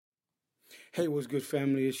Hey, what's good,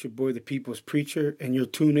 family? It's your boy, the People's Preacher, and you're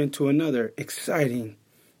tuned into another exciting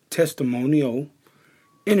testimonial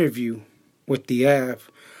interview with the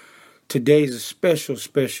Av. Today's a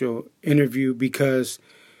special interview because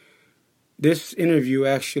this interview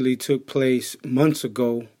actually took place months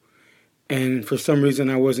ago, and for some reason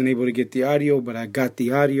I wasn't able to get the audio, but I got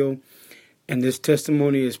the audio, and this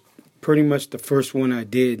testimony is pretty much the first one I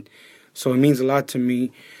did, so it means a lot to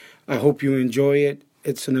me. I hope you enjoy it.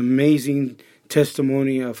 It's an amazing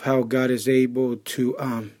testimony of how God is able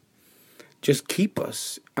to just keep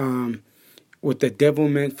us. What the devil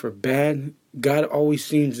meant for bad, God always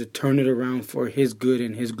seems to turn it around for His good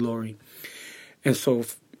and His glory. And so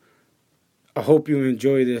I hope you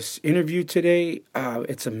enjoy this interview today.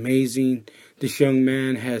 It's amazing. This young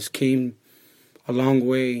man has came a long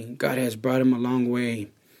way. God has brought him a long way.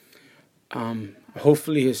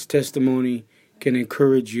 Hopefully his testimony can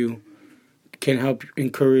encourage you, can help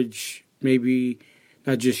encourage maybe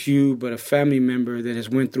not just you, but a family member that has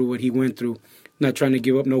went through what he went through, not trying to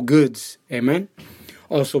give up no goods. Amen.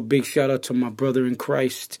 Also, big shout out to my brother in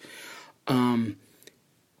Christ.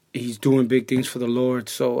 He's doing big things for the Lord.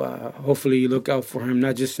 So hopefully you look out for him,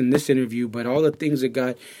 not just in this interview, but all the things that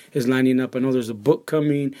God is lining up. I know there's a book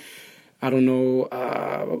coming. I don't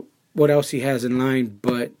know what else he has in line,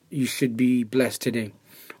 but you should be blessed today.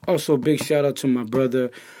 Also, big shout out to my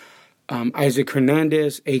brother, Isaac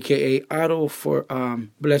Hernandez, a.k.a. Otto, for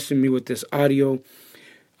blessing me with this audio.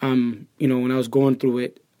 When I was going through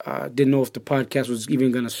it, didn't know if the podcast was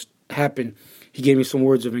even going to happen. He gave me some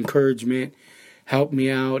words of encouragement, helped me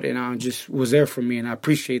out, and just was there for me, and I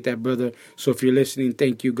appreciate that, brother. So if you're listening,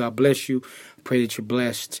 thank you. God bless you. Pray that you're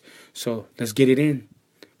blessed. So let's get it in.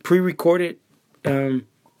 Pre-recorded.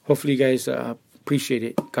 Hopefully you guys appreciate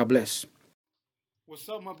it. God bless. What's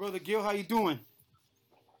up, my brother Gil? How you doing?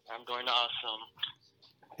 I'm doing awesome.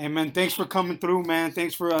 Hey, man, thanks for coming through, man.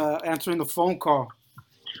 Thanks for answering the phone call.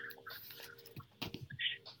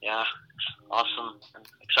 Yeah, awesome. I'm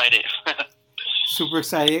excited. Super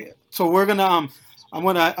excited. So we're gonna I'm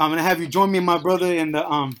gonna have you join me and my brother in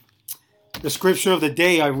the scripture of the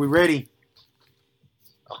day. Are we ready?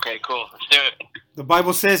 Okay, cool. Let's do it. The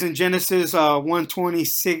Bible says in Genesis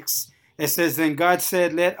 1:26, it says, "Then God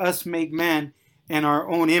said, let us make man in our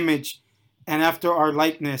own image and after our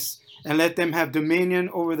likeness, and let them have dominion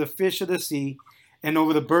over the fish of the sea, and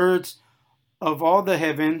over the birds of all the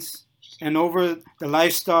heavens, and over the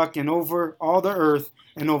livestock, and over all the earth,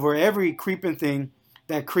 and over every creeping thing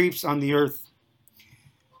that creeps on the earth."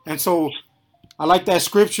 And so I like that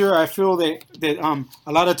scripture. I feel that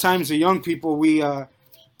a lot of times the young people,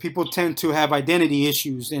 people tend to have identity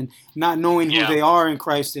issues and not knowing who they are in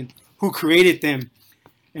Christ and who created them.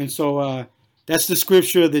 And so that's the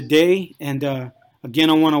scripture of the day. And again,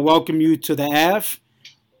 I want to welcome you to the AV,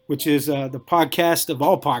 which is the podcast of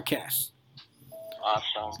all podcasts.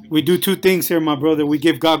 Awesome. We do two things here, my brother. We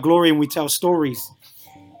give God glory and we tell stories.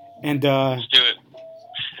 And let's do it.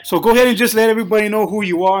 So go ahead and just let everybody know who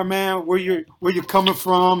you are, man, where you're coming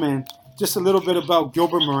from, and just a little bit about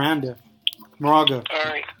Gilbert Moraga. All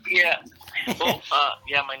right. Yeah. Well,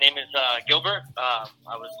 my name is Gilbert. I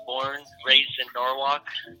was born, raised in Norwalk.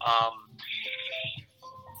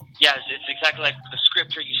 It's exactly like the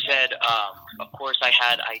scripture you said. Of course, I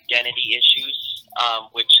had identity issues,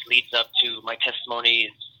 which leads up to my testimonies.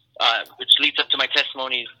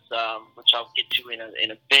 Which I'll get to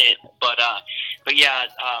in a bit. But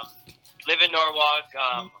live in Norwalk.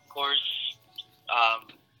 Of course,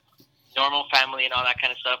 normal family and all that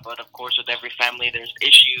kind of stuff. But of course, with every family, there's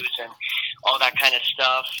issues and all that kind of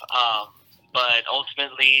stuff. But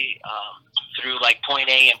ultimately, through like point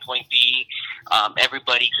A and point B,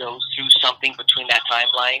 everybody goes through something between that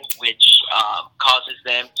timeline, which causes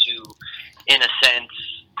them to, in a sense,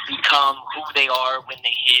 become who they are when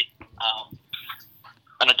they hit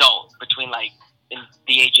an adult, between like in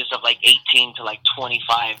the ages of like 18 to like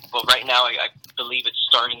 25. But right now, I believe it's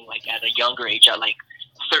starting like at a younger age, at like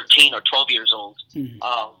 13 or 12 years old. Mm-hmm.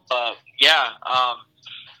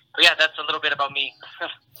 That's a little bit about me.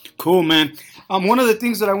 Cool, man. One of the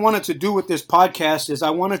things that I wanted to do with this podcast is I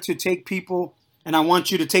wanted to take people, and I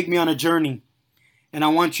want you to take me on a journey. And I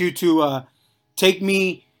want you to take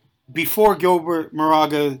me before Gilbert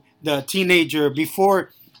Moraga, the teenager,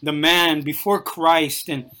 before the man, before Christ.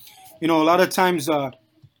 And, a lot of times,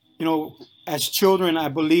 as children, I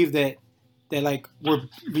believe that like we're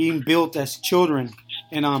being built as children.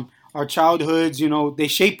 And our childhoods, they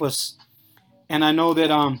shape us. And I know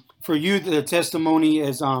that for you, the testimony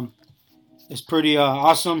is pretty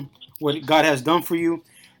awesome, what God has done for you.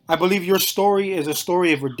 I believe your story is a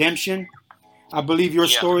story of redemption. I believe your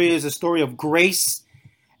story is a story of grace.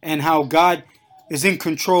 and how God is in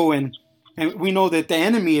control, and we know that the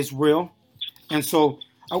enemy is real. And so,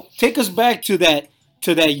 take us back to that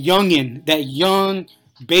youngin, that young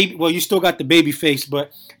baby. Well, you still got the baby face,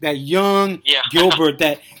 but that young Yeah. Gilbert,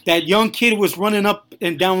 that young kid was running up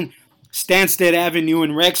and down Stansted Avenue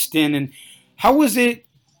in Rexton. And how was it?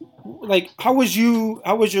 Like, how was you?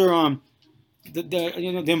 How was your the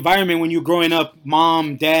the environment when you were growing up,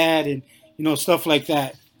 mom, dad, and stuff like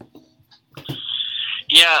that?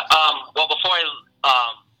 Yeah. Well, before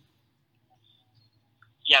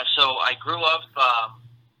yeah. So I grew up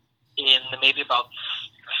in maybe about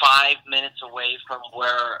 5 minutes away from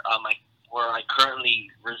where I currently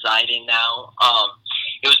residing now.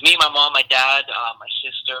 It was me, my mom, my dad, my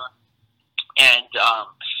sister, and of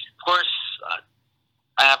course,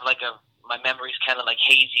 I have my memory's kind of like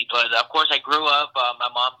hazy, but of course I grew up. My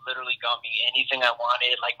mom literally got me anything I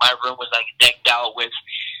wanted. Like, my room was like decked out with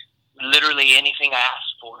literally anything I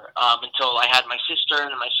asked for, until I had my sister,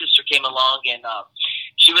 and my sister came along, and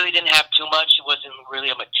she really didn't have too much. She wasn't really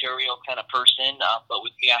a material kind of person, but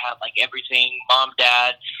with me, I had like everything. Mom,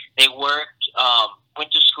 dad, they worked,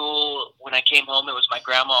 went to school. When I came home, it was my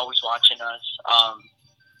grandma always watching us,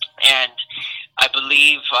 and I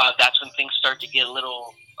believe that's when things start to get a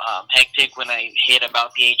little hectic. When I hit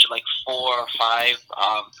about the age of like 4 or 5,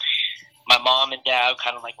 my mom and dad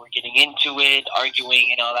kind of like were getting into it, arguing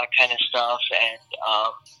and all that kind of stuff, and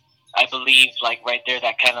I believe like right there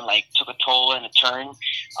that kind of like took a toll and a turn,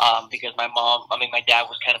 because my dad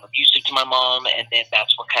was kind of abusive to my mom, and then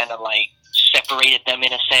that's what kind of like separated them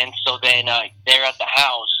in a sense. So then there at the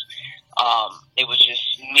house, it was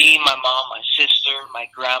just me, my mom, my sister, my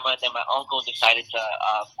grandma, and then my uncle decided to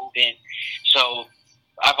move in. So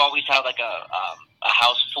I've always had like a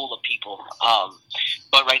house full of people,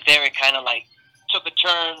 but right there it kind of like took a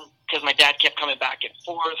turn, because my dad kept coming back and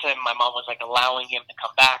forth, and my mom was like allowing him to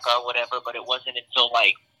come back or whatever. But it wasn't until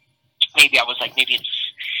like I was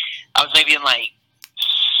maybe in like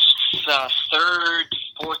third,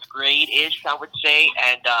 fourth grade ish, I would say,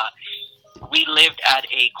 and we lived at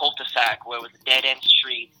a cul-de-sac where it was a dead end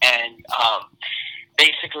street, and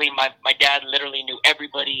basically my dad literally knew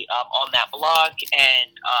everybody on that block, and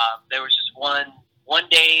there was just one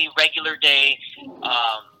day, regular day,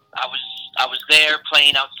 I was there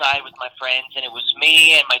playing outside with my friends, and it was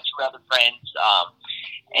me and my 2 other friends,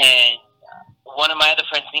 and one of my other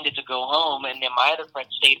friends needed to go home, and then my other friend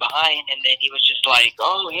stayed behind, and then he was just like,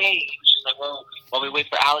 oh, hey, he was just like, well, while we wait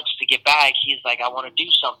for Alex to get back, he's like, I want to do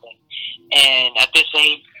something. And at this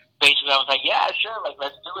age, basically, I was like, yeah, sure, like,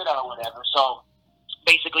 let's do it or whatever. So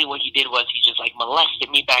basically what he did was he just like molested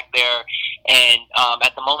me back there, and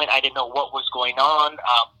at the moment I didn't know what was going on.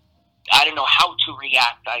 I didn't know how to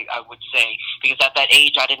react, I would say, because at that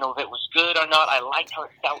age I didn't know if it was good or not. I liked how it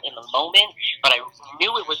felt in the moment, but I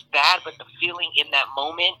knew it was bad. But the feeling in that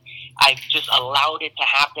moment, I just allowed it to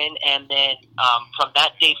happen, and then from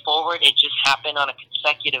that day forward, it just happened on a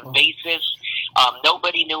consecutive basis.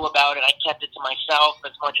 Nobody knew about it. I kept it to myself.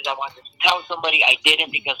 As much as I wanted to tell somebody, I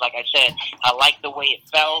didn't, because like I said, I liked the way it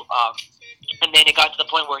felt. And then it got to the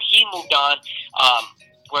point where he moved on,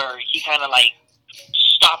 where he kind of like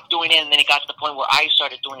stopped doing it, and then it got to the point where I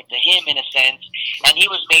started doing it to him in a sense. And he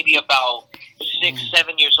was maybe about 6,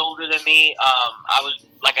 7 years older than me. I was,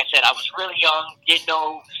 like I said, I was really young, didn't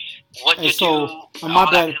know what to do. My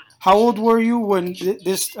bad. How old were you when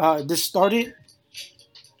this started?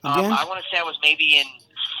 Again? I want to say I was maybe in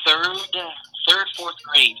third, fourth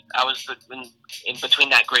grade. I was in between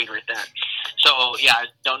that grade right there. So yeah, I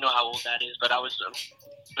don't know how old that is, but I was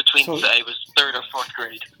between. So, it was third or fourth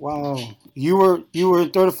grade. Wow, you were in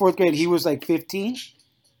third or fourth grade. He was like 15.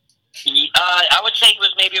 I would say he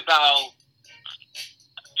was maybe about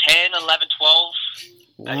 10, 11, 12.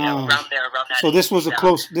 Wow. Yeah, around that. So this was a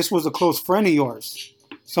close friend of yours,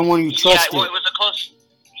 someone you trusted. Yeah, well, it was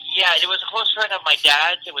a close friend of my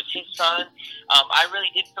dad's. It was his son. I really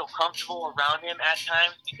didn't feel comfortable around him at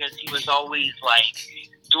times, because he was always like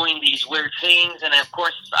doing these weird things, and of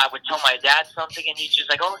course I would tell my dad something, and he's just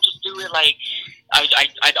like, "Oh, just do it." Like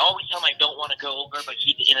I'd always tell him I don't want to go over, but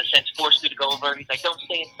he, in a sense, forced me to go over. He's like, "Don't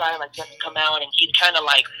stay inside, like just come out," and he'd kind of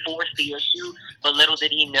like force the issue. But little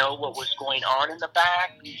did he know what was going on in the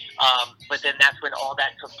back. But then that's when all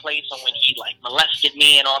that took place, and when he like molested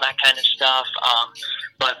me and all that kind of stuff.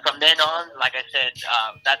 But from then on, like I said,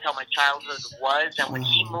 that's how my childhood was. And when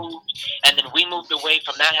he moved, and then we moved away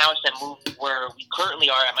from that house and moved where we currently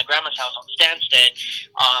are at my grandma's house on Stansted,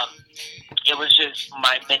 it was just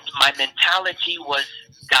my mentality was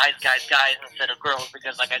guys instead of girls,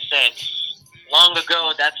 because like I said, long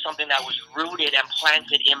ago, that's something that was rooted and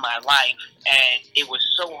planted in my life, and it was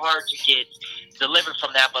so hard to get delivered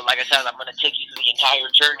from that. But like I said, I'm going to take you through the entire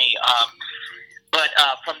journey. But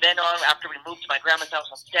from then on, after we moved to my grandma's house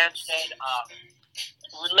on Stansted,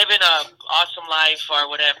 we're living a awesome life or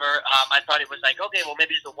whatever. I thought it was like, okay, well,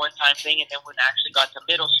 maybe it's a one-time thing. And then when I actually got to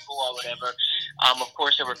middle school or whatever, of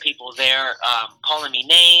course, there were people there calling me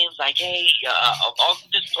names, like, hey,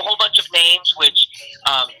 just a whole bunch of names, which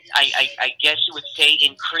I guess you would say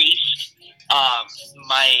increased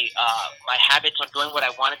my habits on doing what I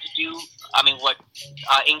wanted to do. I mean, what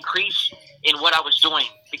increased in what I was doing,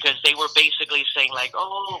 because they were basically saying like,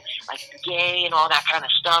 oh, like gay and all that kind of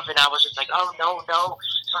stuff, and I was just like, oh, no.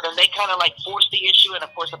 So then they kind of like forced the issue, and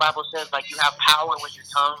of course the Bible says like you have power with your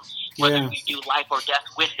tongue, whether you do life or death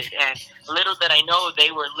with it. And little did I know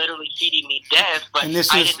they were literally feeding me death, but I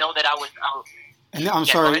didn't know that I was. And I'm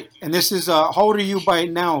sorry. And this is how old are you by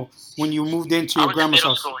now when you moved into your grandma's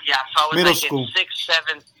house? School, yeah. So I was middle like school. In 6th,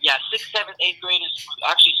 7th, 8th grade is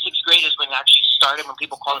actually 6th grade is when it actually started, when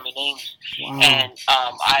people calling me names. Wow. And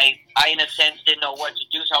I in a sense didn't know what to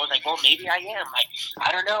do, so I was like, well, maybe I am. Like,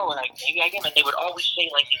 I don't know, like maybe I am. And they would always say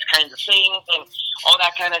like these kinds of things and all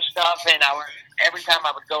that kind of stuff. And every time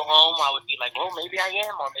I would go home, I would be like, well, maybe I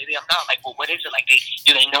am, or maybe I'm not. Like, well, what is it? Like,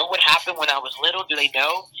 do they know what happened when I was little? Do they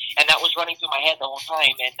know? And that was running through my head the whole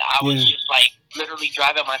time, and I was just like literally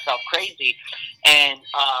driving myself crazy. And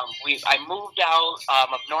I moved out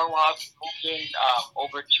of Norwalk, moved in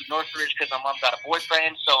over to Northridge because my mom got a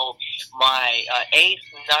boyfriend. So my 8th,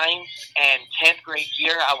 9th, and 10th grade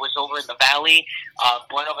year, I was over in the Valley,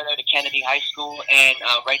 going over there to Kennedy High School, and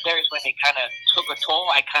right there is when they kind of took a toll.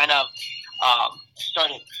 I kind of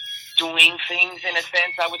started doing things in a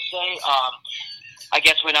sense, I would say. I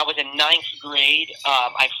guess when I was in 9th grade,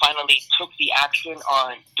 I finally took the action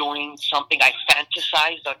on doing something I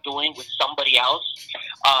fantasized on doing with somebody else.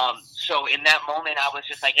 So in that moment, I was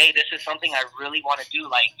just like, hey, this is something I really want to do.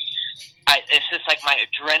 Like, it's just like my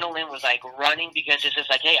adrenaline was like running, because it's just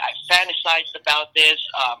like, hey, I fantasized about this.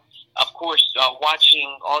 Of course,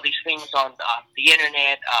 watching all these things on the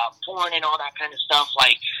internet, porn and all that kind of stuff.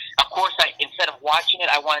 Like, of course, instead of watching it,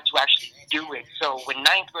 I wanted to actually do it. So when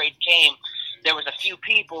 9th grade came, there was a few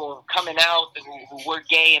people coming out who were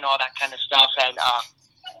gay and all that kind of stuff. And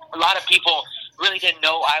a lot of people really didn't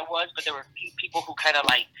know I was, but there were a few people who kind of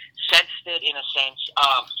like sensed it in a sense.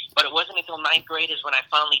 But it wasn't until 9th grade is when I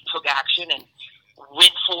finally took action and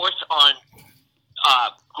went forth on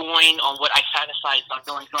going on what I fantasized on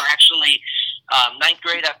doing. So actually, 9th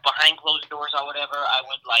grade, behind closed doors or whatever, I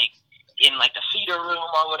would like in like the theater room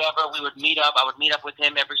or whatever, we would meet up. I would meet up with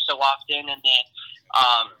him every so often, and then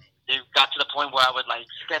it got to the point where I would like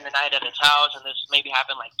spend the night at his house, and this maybe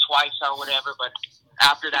happened like twice or whatever. But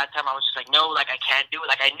after that time, I was just like, no, like I can't do it.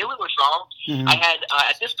 Like I knew it was wrong. Mm-hmm. I had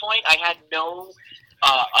at this point, I had no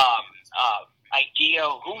idea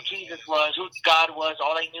who Jesus was, who God was.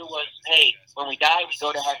 All I knew was, hey, when we die, we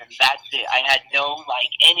go to heaven. That's it. I had no like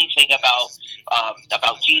anything about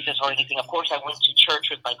Jesus or anything. Of course, I went to church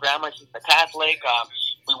with my grandma. She's a Catholic.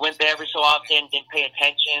 We went there every so often, didn't pay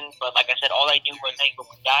attention. But like I said, all I knew was, hey, when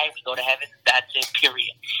we die, we go to heaven. That's it,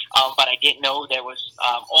 period. But I didn't know there was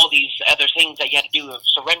all these other things that you had to do,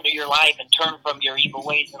 surrender your life and turn from your evil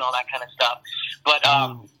ways and all that kind of stuff. But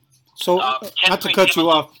so not to cut you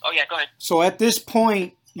off. Oh yeah, go ahead. So at this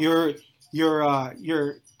point, you're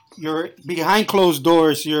behind closed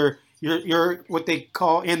doors. You're what they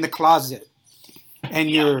call in the closet, and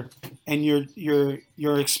you're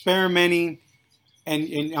experimenting.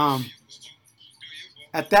 And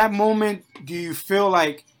at that moment, do you feel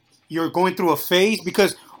like you're going through a phase?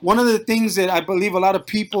 Because one of the things that I believe a lot of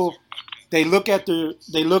people, they look at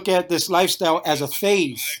this lifestyle as a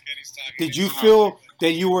phase. Did you feel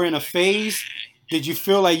that you were in a phase? Did you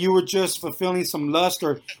feel like you were just fulfilling some lust,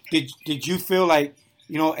 or did you feel like,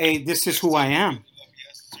 hey, this is who I am?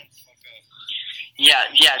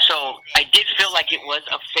 Yeah. So I did feel like it was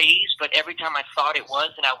a phase, but every time I thought it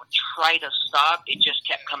was, and I would try to stop, it just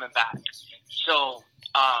kept coming back. So,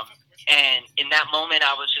 and in that moment,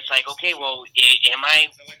 I was just like, okay, well, am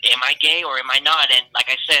I gay or am I not? And like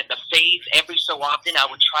I said, the phase, every so often, I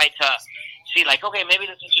would try to see, like, okay, maybe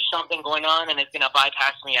this is just something going on and it's going to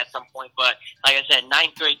bypass me at some point. But like I said,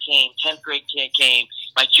 9th grade came, 10th grade came,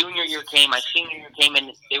 my junior year came, my senior year came,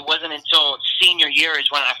 and it wasn't until senior year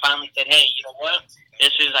is when I finally said, hey, you know what?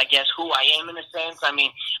 This is, I guess, who I am in a sense. I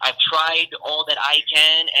mean, I've tried all that I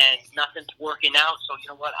can, and nothing's working out, so you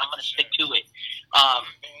know what? I'm going to stick to it.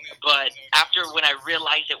 But after when I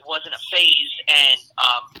realized it wasn't a phase, and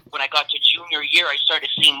when I got to junior year, I started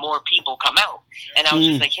seeing more people come out. And I was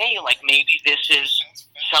just like, hey, like maybe this is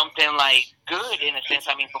something like good in a sense.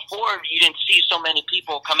 I mean, before you didn't see so many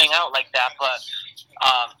people coming out like that, but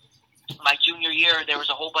my junior year, there was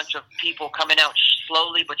a whole bunch of people coming out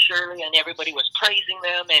slowly but surely, and everybody was praising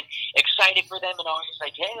them and excited for them. And I was just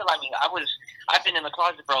like, hey, I mean, I've been in the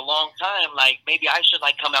closet for a long time. Like, maybe I should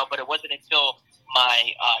like come out, but it wasn't until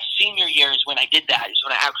my senior years when I did that. Is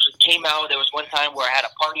when I actually came out. There was one time where I had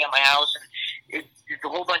a party at my house, and a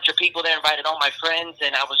whole bunch of people there, invited all my friends,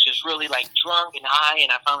 and I was just really like drunk and high.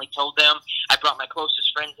 And I finally told them. I brought my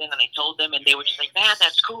closest friends in, and I told them, and they were just like, man,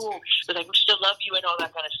 that's cool. They're like, we still love you and all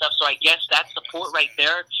that kind of stuff. So I guess that support right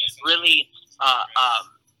there really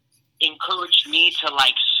encouraged me to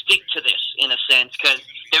like stick to this in a sense, because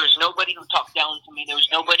there was nobody who talked down to me. There was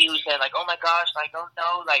nobody who said like, oh my gosh, like, oh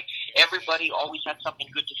no, like everybody always had something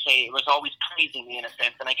good to say. It was always praising me in a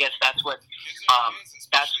sense, and I guess that's what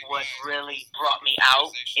really brought me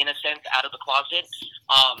out in a sense out of the closet.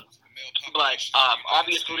 But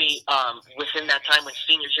obviously, within that time when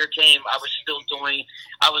senior year came, I was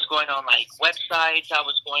going on like websites, I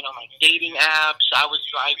was going on like dating apps, I was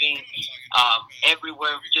driving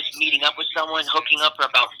everywhere, just meeting up with someone, hooking up for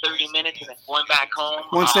about 30 minutes, and then going back home.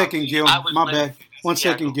 One second, Gil. My bad. One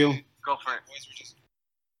second, Gil. Go for it.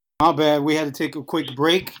 My bad. We had to take a quick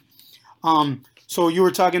break. So you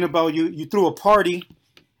were talking about you threw a party,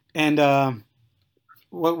 and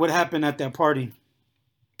what happened at that party?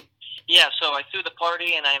 Yeah, so I threw the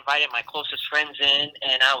party, and I invited my closest friends in,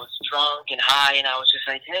 and I was drunk and high, and I was just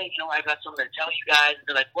like, hey, I got something to tell you guys. And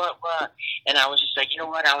they're like, what? And I was just like, you know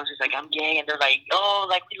what? I was just like, I'm gay. And they're like, oh,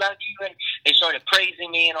 like, we love you. And they started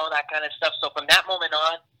praising me and all that kind of stuff. So from that moment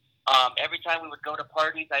on, every time we would go to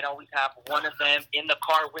parties, I'd always have one of them in the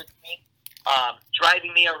car with me,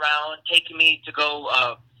 driving me around, taking me to go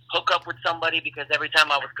hook up with somebody, because every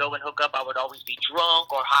time I would go and hook up, I would always be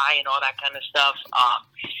drunk or high and all that kind of stuff.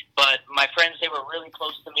 But my friends, they were really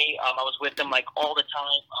close to me. I was with them like all the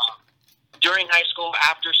time, during high school,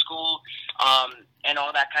 after school, and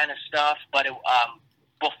all that kind of stuff. But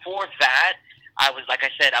before that, I was, like I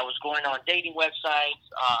said, I was going on dating websites,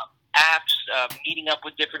 apps, meeting up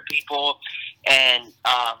with different people, and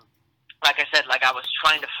like I said, like I was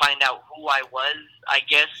trying to find out who I was, I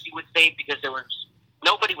guess you would say, because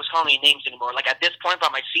nobody was calling me names anymore. Like at this point, by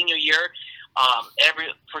my senior year,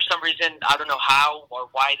 for some reason, I don't know how or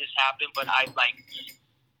why this happened, but I like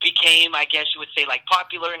became, I guess you would say, like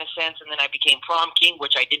popular in a sense, and then I became prom king,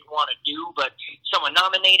 which I didn't want to do, but someone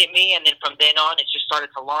nominated me, and then from then on, it just started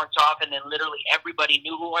to launch off, and then literally everybody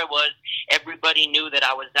knew who I was, everybody knew that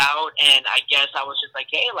I was out, and I guess I was just like,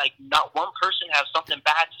 hey, like, not one person has something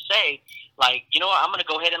bad to say, like, you know what, I'm going to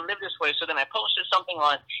go ahead and live this way. So then I posted something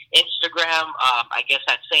on Instagram, I guess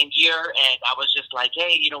that same year, and I was just like,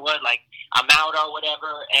 hey, you know what, like, I'm out or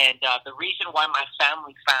whatever, and the reason why my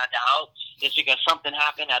family found out is because something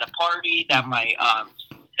happened at a party that my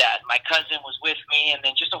cousin was with me, and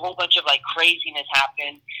then just a whole bunch of, like, craziness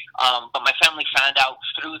happened, but my family found out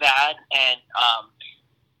through that, and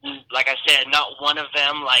like I said, not one of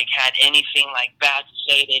them like had anything like bad to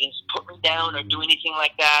say. They didn't put me down or do anything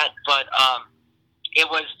like that. But it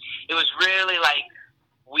was really like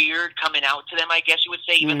weird coming out to them, I guess you would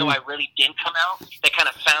say, even though I really didn't come out. They kind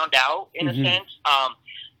of found out in a sense.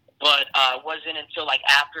 But it wasn't until like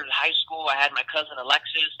after high school, I had my cousin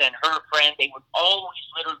Alexis and her friend. They would always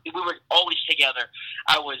we were always together.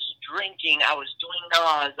 I was drinking, I was doing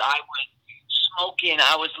NOS, I was smoking,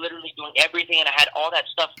 I was literally doing everything, and I had all that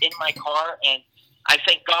stuff in my car, and I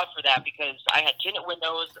thank God for that, because I had tinted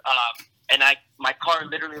windows, and my car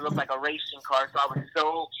literally looked like a racing car, so I was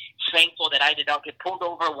so thankful that I did not get pulled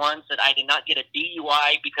over once, that I did not get a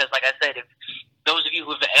DUI, because like I said, if those of you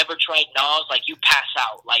who have ever tried NOS, like, you pass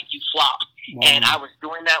out, like, you flop. Wow. And I was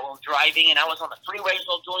doing that while driving, and I was on the freeways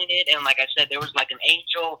while doing it, and like I said, there was like an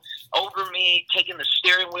angel over me taking the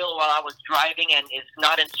steering wheel while I was driving, and it's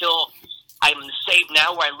not until I'm saved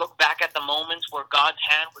now where I look back at the moments where God's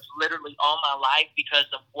hand was literally on my life because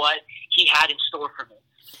of what He had in store for me.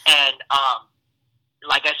 And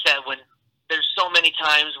like I said, when there's so many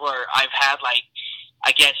times where I've had, like,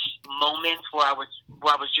 I guess, moments where I was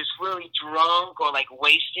just really drunk or like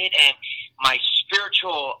wasted, and my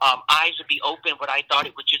spiritual eyes would be open, but I thought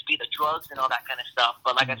it would just be the drugs and all that kind of stuff.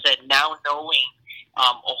 But like I said, now knowing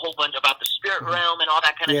a whole bunch about the spirit realm and all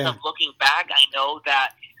that kind of stuff, looking back, I know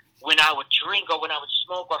that when I would drink or when I would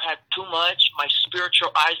smoke or have too much, my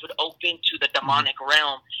spiritual eyes would open to the demonic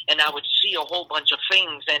realm, and I would see a whole bunch of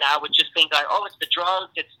things, and I would just think like, oh, it's the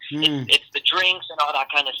drugs, it's the drinks and all that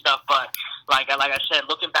kind of stuff. But like I said,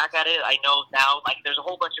 looking back at it, I know now, like, there's a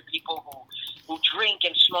whole bunch of people who drink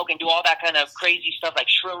and smoke and do all that kind of crazy stuff like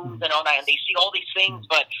shrooms and all that, and they see all these things,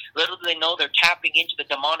 but little do they know they're tapping into the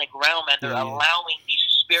demonic realm, and they're allowing these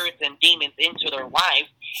spirits and demons into their life,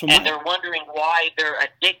 and they're wondering why they're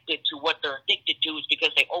addicted to what they're addicted to is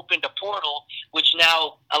because they opened a portal which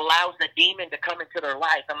now allows the demon to come into their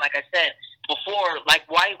life. And like I said before, like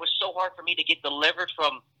why it was so hard for me to get delivered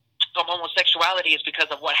from homosexuality is because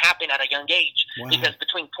of what happened at a young age. Wow. Because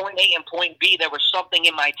between point A and point B, there was something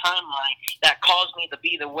in my timeline that caused me to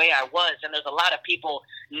be the way I was. And there's a lot of people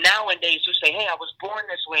nowadays who say, hey, I was born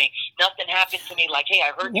this way. Nothing happened to me. Like, hey,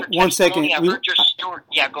 I heard your testimony. I heard your story.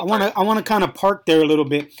 Yeah, go for it. I want to kind of park there a little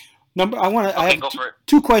bit. I have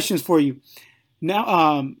two questions for you.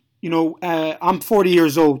 Now, I'm 40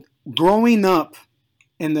 years old. Growing up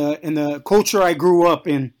in the culture I grew up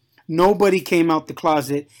in, nobody came out the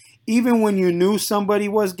closet. Even when you knew somebody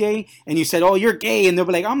was gay and you said, oh, you're gay. And they'll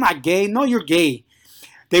be like, I'm not gay. No, you're gay.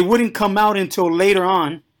 They wouldn't come out until later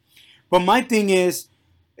on. But my thing is,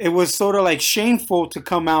 it was sort of like shameful to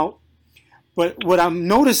come out. But what I'm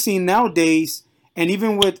noticing nowadays, and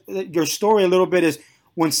even with your story a little bit, is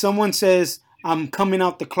when someone says, I'm coming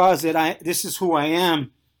out the closet, this is who I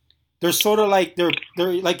am. They're sort of like, they're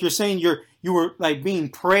like you're saying, you were like being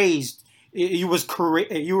praised. You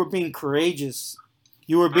were being courageous.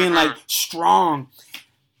 You were being like strong.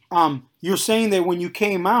 You're saying that when you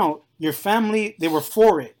came out, your family, they were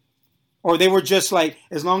for it, or they were just like,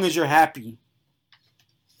 as long as you're happy.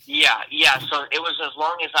 Yeah. So it was as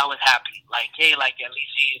long as I was happy. Like, hey, like at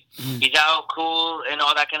least he's out, cool, and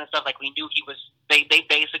all that kind of stuff. Like we knew he was. They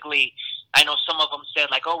basically. I know some of them said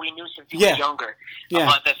like, oh, we knew since he was younger.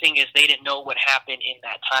 But the thing is, they didn't know what happened in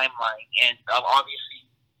that timeline, and obviously.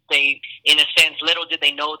 They, in a sense, little did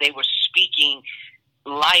they know they were speaking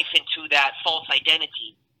life into that false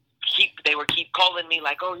identity. They were keep calling me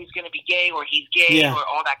like, oh, he's going to be gay or he's gay or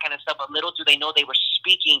all that kind of stuff. But little do they know they were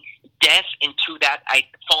speaking death into that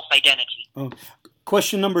false identity.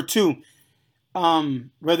 Question number 2.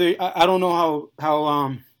 Whether I don't know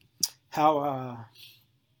how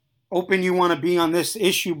open you want to be on this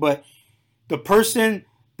issue, but the person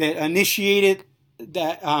that initiated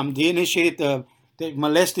that that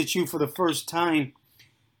molested you for the first time,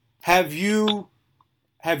 have you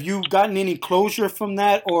gotten any closure from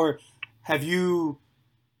that, or have you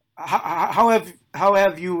how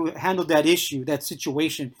have you handled that issue, that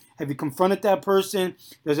situation? Have you confronted that person?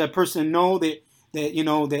 Does that person know that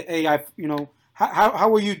hey,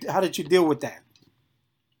 how did you deal with that?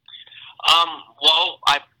 Well,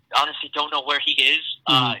 I honestly don't know where he is.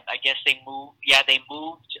 I guess they moved. Yeah, they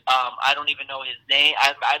moved. I don't even know his name.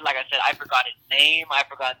 Like I said, I forgot his name. I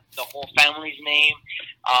forgot the whole family's name.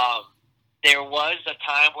 There was a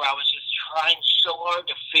time where I was just trying so hard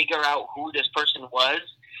to figure out who this person was.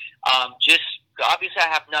 Just obviously, I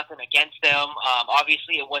have nothing against them.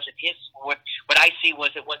 Obviously, it wasn't his. What I see was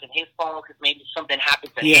it wasn't his fault because maybe something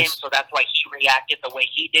happened to him, so that's why he reacted the way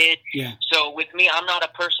he did. Yeah. So with me, I'm not a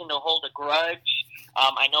person to hold a grudge.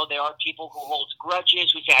 I know there are people who hold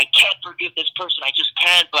grudges, who say, I can't forgive this person, I just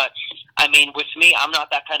can't. But, I mean, with me, I'm not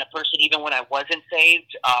that kind of person. Even when I wasn't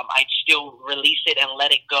saved, I'd still release it and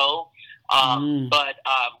let it go. But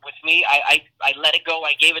with me, I let it go.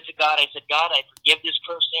 I gave it to God. I said, God, I forgive this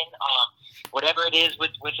person. Whatever it is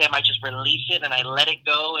with them, I just release it and I let it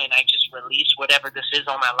go, and I just release whatever this is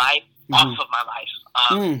on my life off of my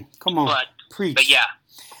life. Come on, preach. But yeah.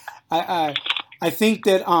 I think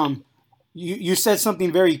that you said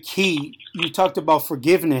something very key. You talked about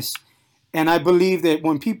forgiveness. And I believe that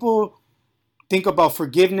when people think about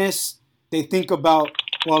forgiveness, they think about,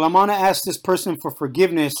 well, I'm going to ask this person for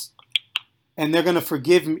forgiveness, and they're going to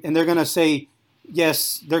forgive me, and they're going to say,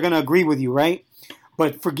 yes, they're going to agree with you, right?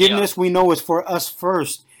 But forgiveness, we know, is for us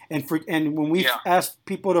first. And when we ask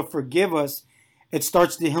people to forgive us, it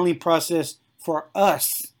starts the healing process for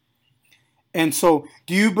us. And so,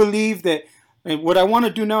 do you believe that? And what I want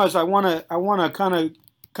to do now is I want to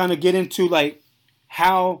kind of get into like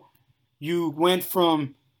how you went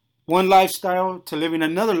from one lifestyle to living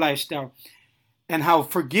another lifestyle, and how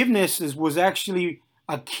forgiveness was actually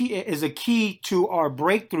a key to our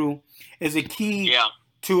breakthrough, is a key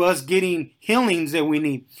to us getting healings that we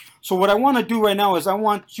need. So what I want to do right now is I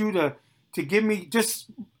want you to give me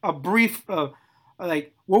just a brief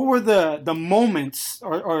like, what were the moments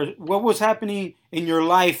or what was happening in your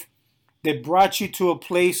life that brought you to a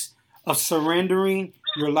place of surrendering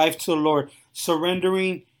your life to the Lord,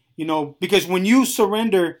 surrendering, because when you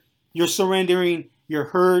surrender, you're surrendering your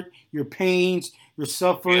hurt, your pains, your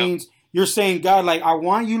sufferings. You're saying, God, like, I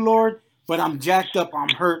want you, Lord, but I'm jacked up, I'm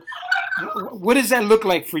hurt. What does that look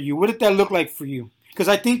like for you? What did that look like for you? Because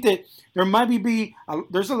I think that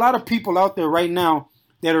there's a lot of people out there right now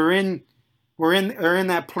that are in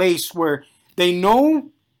that place where they know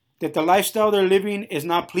that the lifestyle they're living is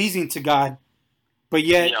not pleasing to God, but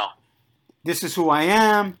yet this is who I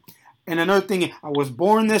am. And another thing, I was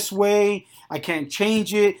born this way. I can't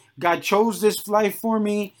change it. God chose this life for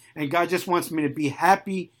me, and God just wants me to be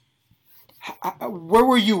happy. Where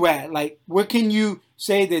were you at? Like, what can you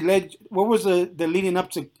say that led? What was the leading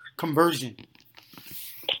up to conversion?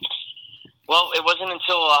 Well, it wasn't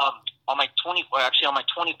until on my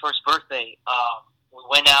 21st birthday, we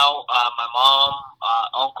went out. My mom,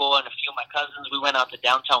 uncle, and a few of my cousins. We went out to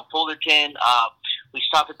downtown Fullerton. We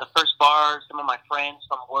stopped at the first bar. Some of my friends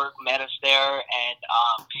from work met us there, and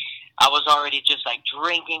I was already just like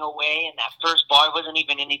drinking away. And that first bar wasn't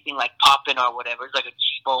even anything like popping or whatever. It was like a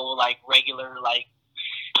cheapo, like regular, like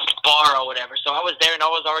bar or whatever. So I was there, and I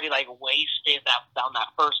was already like wasted down that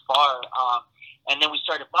first bar. And then we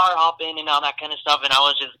started bar hopping and all that kind of stuff, and I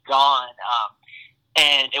was just gone.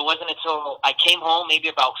 And it wasn't until I came home, maybe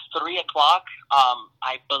about 3 o'clock.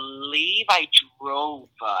 I believe I drove.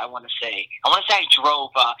 I want to say I drove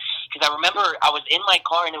because I remember I was in my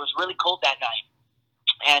car and it was really cold that night.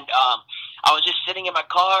 And I was just sitting in my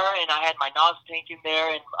car and I had my NOS tank in there,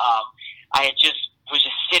 and was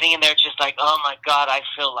just sitting in there, just like, oh my God, I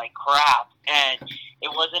feel like crap. And it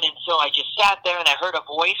wasn't until I just sat there and I heard a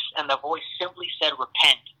voice, and the voice simply said,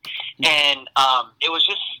 "Repent." And it was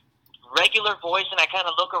just regular voice, and I kind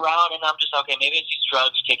of look around and I'm just, okay, maybe it's these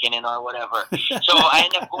drugs kicking in or whatever. So I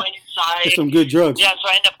end up going inside. Get some good drugs. Yeah,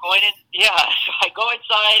 so I end up going in. Yeah, so I go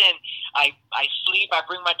inside and I sleep. I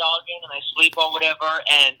bring my dog in and I sleep or whatever.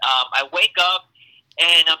 And I wake up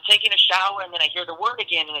and I'm taking a shower, and then I hear the word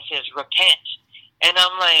again, and it says repent. And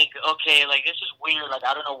I'm like, okay, like this is weird. Like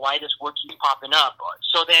I don't know why this word keeps popping up.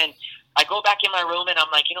 So then I go back in my room and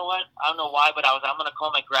I'm like, you know what? I don't know why, but I'm gonna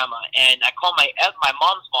call my grandma. And I call my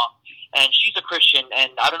mom's mom, and she's a Christian,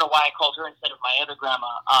 and I don't know why I called her instead of my other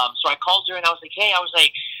grandma. So I called her and I was like, hey,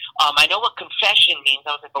 I know what confession means.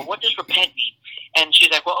 I was like, but what does repent mean? And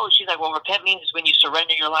she's like, well, repent means is when you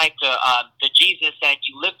surrender your life to Jesus, and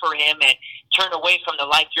you live for Him and turn away from the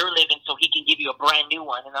life you're living so He can give you a brand new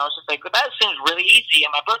one. And I was just like, well, that seems really easy.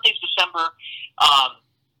 And my birthday's December,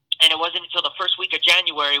 and it wasn't until the first week of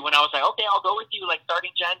January when I was like, okay, I'll go with you, like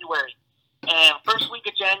starting January. And first week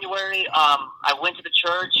of January, I went to the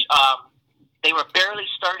church. They were barely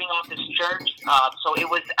starting off this church, so it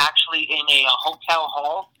was actually in a hotel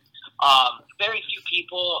hall. Very few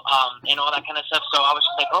people, and all that kind of stuff. So I was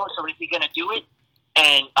just like, oh, so is he going to do it?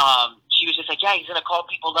 And she was just like, yeah, he's going to call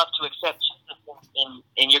people up to accept Jesus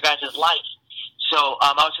in your guys' life. So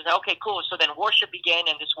I was just like, okay, cool. So then worship began,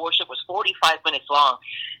 and this worship was 45 minutes long.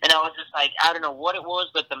 And I was just like, I don't know what it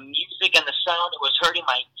was, but the music and the sound, it was hurting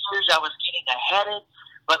my ears. I was getting headed.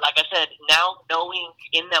 But like I said, now knowing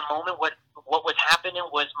in that moment what was happening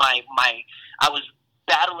was I was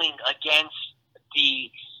battling against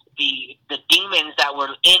the demons that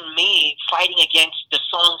were in me, fighting against the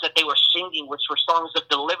songs that they were singing, which were songs of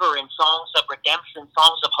deliverance, songs of redemption,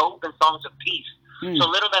 songs of hope, and songs of peace. So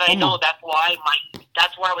little did I know that's why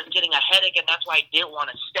I was getting a headache, and that's why I didn't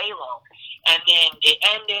want to stay long. And then it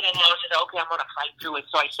ended, and I was just like, okay, I'm going to fight through it.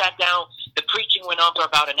 So I sat down. The preaching went on for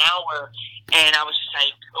about an hour, and I was just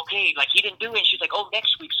like, okay, like he didn't do it. And she's like, oh,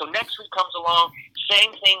 next week. So next week comes along,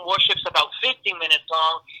 same thing. Worship's about 50 minutes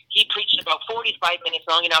long. He preached about 45 minutes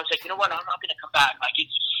long, and I was like, you know what? I'm not going to come back. Like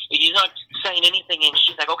he's not saying anything. And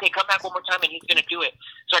she's like, okay, come back one more time, and he's going to do it.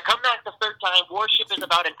 So I come back the third time. Worship is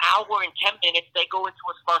about an hour and 10 minutes. They go into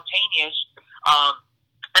a spontaneous.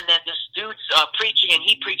 And then this dude's preaching, and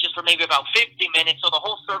he preaches for maybe about 50 minutes. So the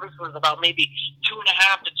whole service was about maybe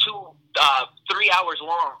 2.5 to 3 hours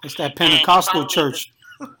long. It's that Pentecostal church.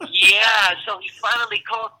 Yeah, so he finally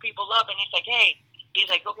calls people up, and he's like, hey,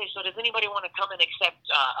 okay, so does anybody want to come and accept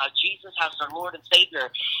Jesus as their Lord and Savior?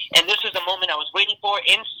 And this is the moment I was waiting for.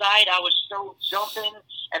 Inside, I was so jumping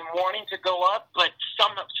and wanting to go up, but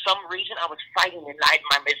some reason I was fighting it.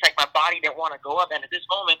 It's like my body didn't want to go up, and at this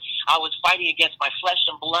moment, I was fighting against my flesh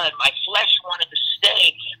and blood. My flesh wanted to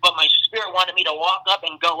stay, but my spirit wanted me to walk up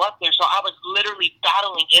and go up there. So I was literally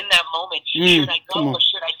battling in that moment. Should I go or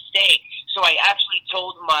should I stay? So I actually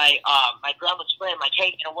told my grandma's friend, like,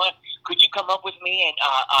 hey, you know what? Could you come up with me and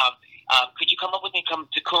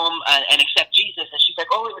come and accept Jesus? And she's like,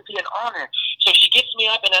 oh, it would be an honor. So she gets me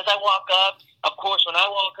up, and as I walk up, of course, when I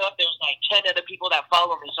walk up, there's like 10 other people that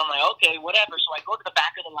follow me. So I'm like, okay, whatever. So I go to the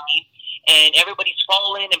back of the line, and everybody's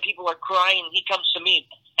falling, and people are crying. And he comes to me,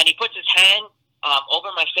 and he puts his hand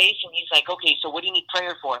over my face, and he's like, okay, so what do you need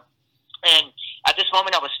prayer for? And at this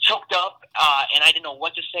moment, I was choked up, and I didn't know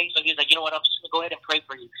what to say. So he was like, you know what, I'm just going to go ahead and pray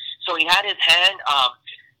for you. So he had his hand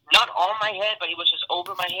not on my head, but he was just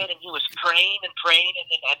over my head, and he was praying and praying. And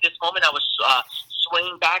then at this moment, I was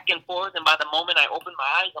swaying back and forth. And by the moment I opened my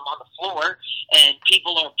eyes, I'm on the floor, and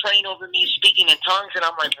people are praying over me, speaking in tongues. And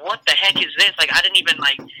I'm like, what the heck is this? Like, I didn't even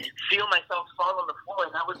like feel myself fall on the floor.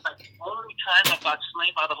 And that was like the only time I got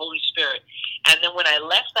slain by the Holy Spirit. And then when I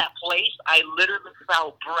left that place, I literally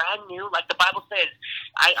felt brand new. Like the Bible says,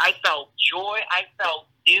 I felt joy. I felt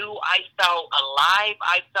new. I felt alive.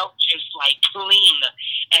 I felt just like clean.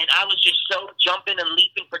 And I was just so jumping and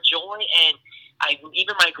leaping for joy. And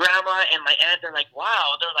even my grandma and my aunt, they're like,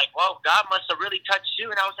 wow. They're like, wow, God must have really touched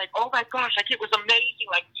you. And I was like, oh my gosh, like it was amazing.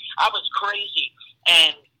 Like I was crazy.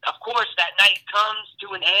 And of course, that night comes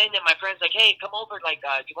to an end, and my friend's like, hey, come over. Like,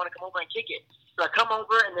 you want to come over and kick it? So I come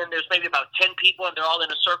over, and then there's maybe about 10 people, and they're all in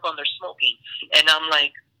a circle, and they're smoking. And I'm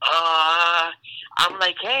like,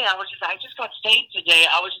 hey, I just got saved today.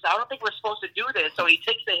 I don't think we're supposed to do this. So he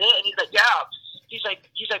takes the hit, and he's like, yeah. He's like,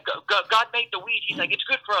 God made the weed. He's like, it's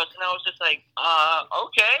good for us. And I was just like,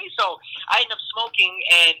 okay. So I ended up smoking,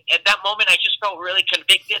 and at that moment, I just felt really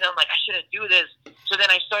convicted. I'm like, I shouldn't do this. So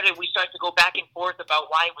then we started to go back and forth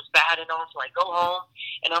about why it was bad and all. So I go home,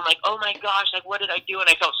 and I'm like, oh my gosh, like what did I do? And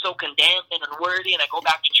I felt so condemned and unworthy. And I go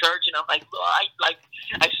back to church, and I'm like,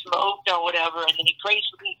 I smoked or whatever. And then he prays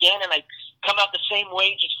with me again, and I come out the same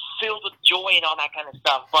way, just filled with joy and all that kind of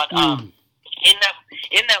stuff. But in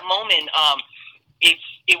that moment,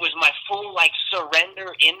 it was my full like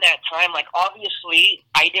surrender in that time. Like obviously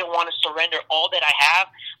I didn't want to surrender all that I have,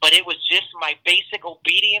 but it was just my basic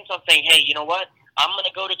obedience of saying, hey, you know what? I'm going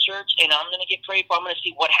to go to church and I'm going to get prayed for. I'm going to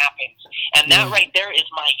see what happens. And that right there is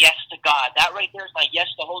my yes to God. That right there is my yes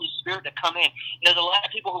to Holy Spirit to come in. And there's a lot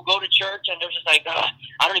of people who go to church and they're just like, I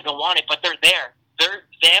don't even want it, but they're there.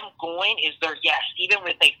 Them going is their yes. Even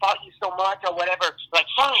if they fought you so much or whatever, like,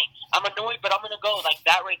 fine, I'm annoyed, but I'm going to go. Like,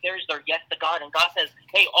 that right there is their yes to God. And God says,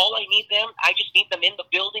 hey, all I need them, I just need them in the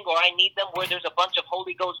building, or I need them where there's a bunch of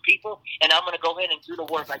Holy Ghost people, and I'm going to go ahead and do the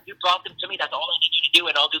work. Like, you brought them to me, that's all I need you to do,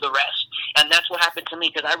 and I'll do the rest. And that's what happened to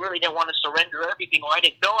me, because I really didn't want to surrender everything, or I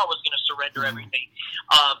didn't know I was going to surrender everything.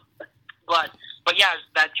 But yeah,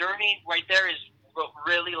 that journey right there is what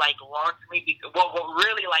really, like, launched me. What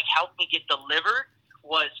really, like, helped me get delivered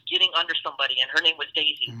was getting under somebody, and her name was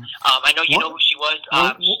Daisy. I know you know who she was.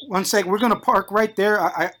 One sec, we're gonna park right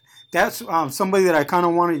there. That's somebody that I kind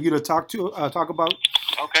of wanted you to talk about.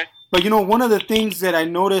 Okay. But one of the things that I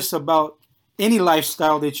notice about any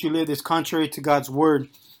lifestyle that you live that's contrary to God's word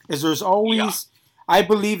is there's always. I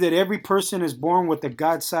believe that every person is born with a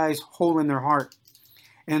God-sized hole in their heart,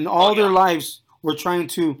 and all their lives we're trying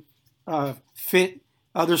to fit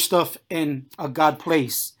other stuff in a God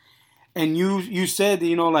place. And you said,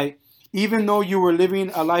 like, even though you were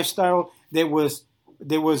living a lifestyle that was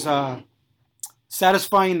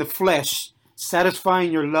satisfying the flesh,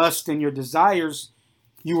 satisfying your lust and your desires,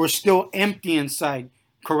 you were still empty inside,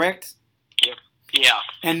 correct? Yep. Yeah.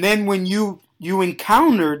 And then when you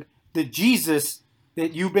encountered the Jesus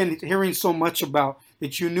that you've been hearing so much about,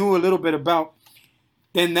 that you knew a little bit about,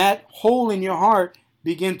 then that hole in your heart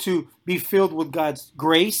began to be filled with God's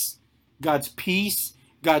grace, God's peace,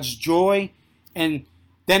 God's joy, and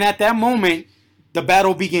then at that moment, the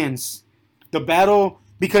battle begins. The battle,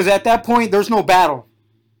 because at that point, there's no battle.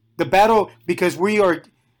 The battle, because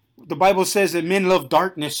the Bible says that men love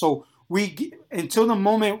darkness, so until the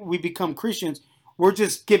moment we become Christians, we're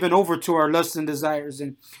just given over to our lusts and desires,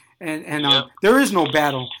 and there is no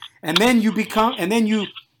battle. And then you get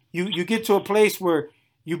to a place where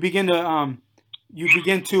you begin to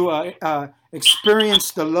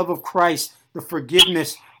experience the love of Christ, the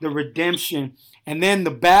forgiveness, the redemption, and then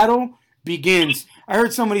the battle begins. I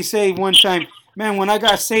heard somebody say one time, man, when I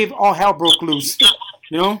got saved, all hell broke loose,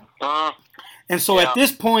 and so at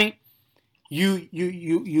this point,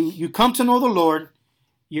 you come to know the Lord.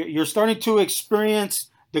 You're starting to experience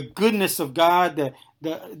the goodness of God,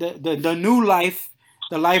 the new life,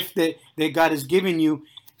 the life that God has given you,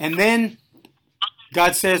 and then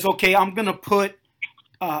God says, okay, I'm going to put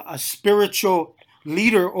a spiritual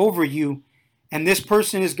leader over you, and this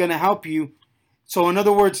person is going to help you. So in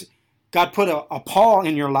other words, God put a Paul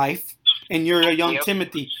in your life, and you're a young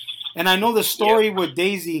Timothy. And I know the story with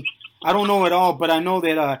Daisy. I don't know it all, but I know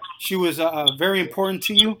that she was very important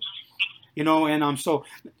to you, and so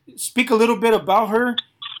speak a little bit about her,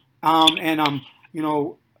 and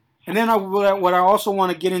then what I also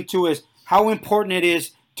want to get into is how important it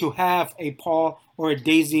is to have a Paul or a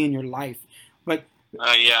Daisy in your life. But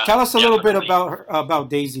tell us a little bit about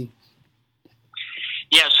Daisy.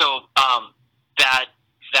 Yeah, so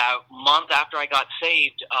that month after I got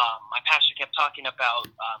saved, my pastor kept talking about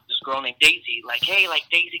this girl named Daisy. Like, hey, like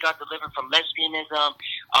Daisy got delivered from lesbianism.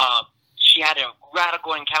 She had a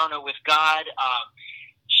radical encounter with God.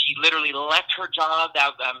 She literally left her job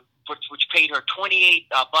that which paid her $28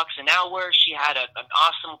 an hour. She had an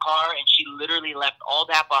awesome car, and she literally left all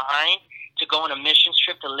that behind to go on a missions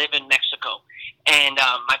trip to live in Mexico. And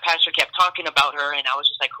my pastor kept talking about her, and I was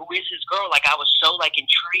just like, who is this girl? Like, I was so, like,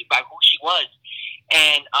 intrigued by who she was.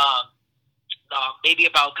 And maybe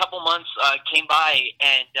about a couple months came by,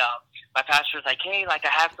 and my pastor was like, hey, like, I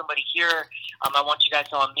have somebody here. I want you guys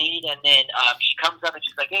to all meet. And then she comes up, and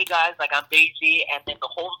she's like, hey, guys, like, I'm Daisy. And then the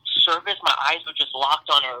whole service, my eyes were just locked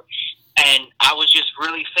on her. And I was just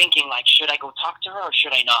really thinking, like, should I go talk to her or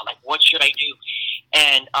should I not? Like, what should I do?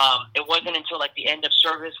 And it wasn't until, like, the end of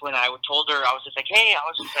service when I told her, I was just like, hey,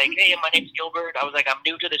 my name's Gilbert. I was like, I'm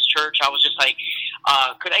new to this church. I was just like,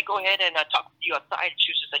 could I go ahead and talk with you outside?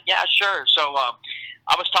 She was just like, yeah, sure. So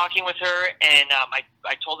I was talking with her, and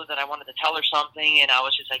I told her that I wanted to tell her something, and I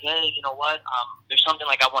was just like, hey, you know what? There's something,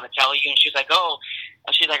 like, I want to tell you. And she's like, oh.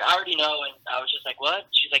 She's like, I already know. And I was just like, what?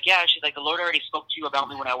 She's like, yeah. She's like, the Lord already spoke to you about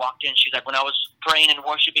me when I walked in. She's like, when I was praying and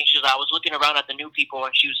worshiping, she's like, I was looking around at the new people, and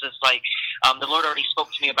she was just like, the Lord already spoke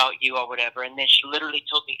to me about you or whatever. And then she literally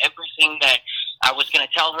told me everything that I was going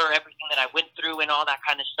to tell her, everything that I went through and all that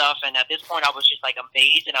kind of stuff. And at this point, I was just like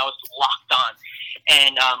amazed, and I was locked on.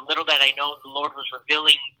 And little did I know, the Lord was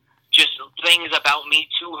revealing just things about me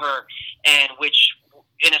to her, and which,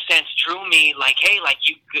 in a sense, drew me, like, hey, like,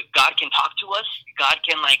 God can talk to us. God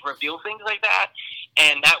can, like, reveal things like that.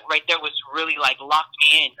 And that right there was really, like, locked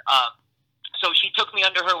me in. So she took me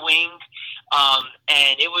under her wing,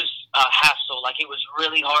 and it was a hassle. Like, it was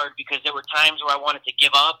really hard because there were times where I wanted to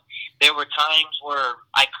give up. There were times where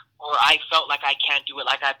I felt like I can't do it.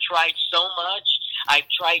 Like, I've tried so much. I've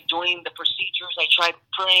tried doing the procedures. I tried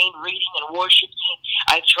praying, reading, and worshiping.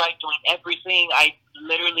 I've tried doing everything. I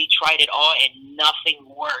literally tried it all, and nothing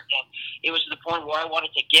worked. And it was to the point where I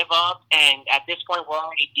wanted to give up. And at this point, we're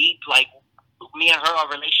already deep. Like, me and her, our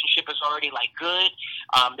relationship is already, like, good.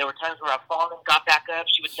 There were times where I've fallen, got back up.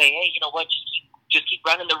 She would say, hey, you know what, just keep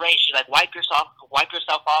running the race. She's like, wipe yourself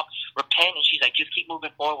off, repent, and she's like, just keep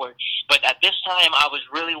moving forward. But at this time, I was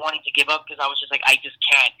really wanting to give up because I was just like, I just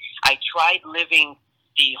can't. I tried living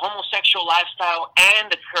the homosexual lifestyle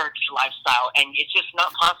and the church lifestyle, and it's just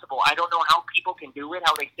not possible. I don't know how people can do it,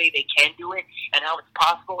 how they say they can do it, and how it's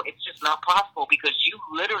possible. It's just not possible because you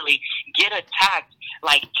literally get attacked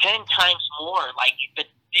like 10 times more. Like,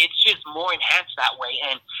 it's just more enhanced that way,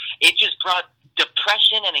 and it just brought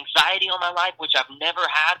depression and anxiety on my life, which I've never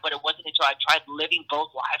had. But it wasn't until I tried living both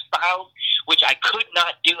lifestyles, which I could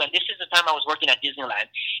not do. And this is the time I was working at Disneyland,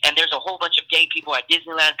 and there's a whole bunch of gay people at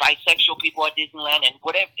Disneyland, bisexual people at Disneyland, and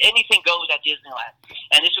whatever, anything goes at Disneyland.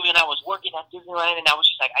 And this was when I was working at Disneyland, and I was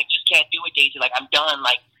just like, I just can't do it, Daisy. Like, I'm done.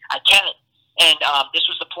 Like, I can't. And this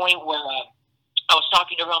was the point where I was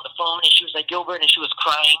talking to her on the phone, and she was like, Gilbert, and she was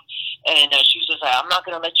crying, and she was just like, I'm not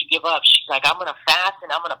going to let you give up. She's like, I'm going to fast,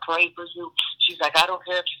 and I'm going to pray for you. She's like, I don't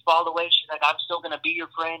care if you fall away. She's like, I'm still going to be your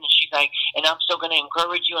friend. And she's like, and I'm still going to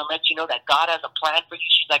encourage you and let you know that God has a plan for you.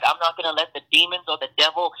 She's like, I'm not going to let the demons or the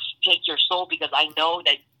devil take your soul because I know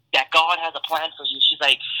that God has a plan for you. She's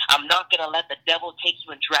like, I'm not going to let the devil take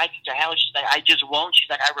you and drag you to hell. She's like, I just won't. She's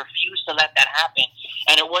like, I refuse to let that happen.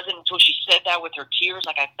 And it wasn't until she said that with her tears,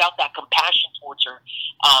 like, I felt that compassion towards her.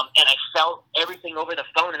 And I felt everything over the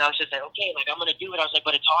phone, and I was just like, okay, like, I'm going to do it. I was like,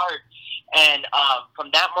 but it's hard. And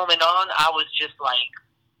from that moment on, I was just like,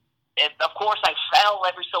 of course, I fell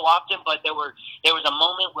every so often, but there was a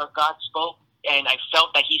moment where God spoke, and I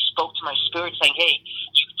felt that He spoke to my spirit saying, hey,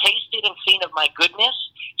 you've tasted and seen of my goodness.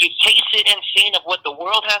 You've tasted and seen of what the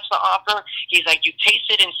world has to offer. He's like, you've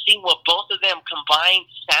tasted and seen what both of them combined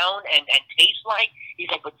sound and taste like. He's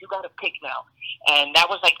like, but you got to pick now. And that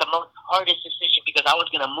was like the most hardest decision because I was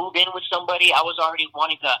going to move in with somebody. I was already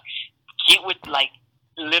wanting to get with, like,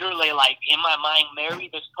 literally, like, in my mind, marry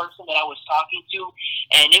this person that I was talking to.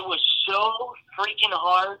 And it was so freaking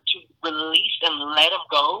hard to release and let him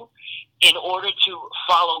go in order to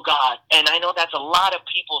follow God. And I know that's a lot of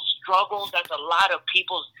people's struggles. That's a lot of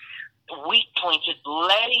people's weak points, is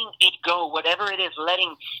letting it go, whatever it is,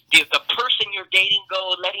 letting the person you're dating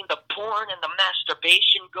go, letting the porn and the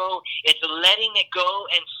masturbation go. It's letting it go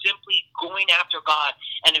and simply going after God.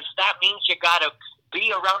 And if that means you got to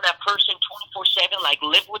be around that person 24/7, like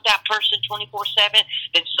live with that person 24/7,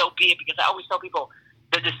 then so be it. Because I always tell people,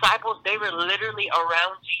 the disciples, they were literally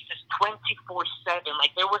around Jesus 24/7.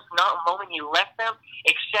 Like, there was not a moment He left them,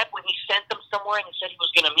 except when He sent them somewhere and He said He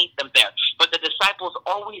was going to meet them there. But the disciples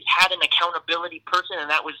always had an accountability person, and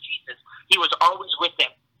that was Jesus. He was always with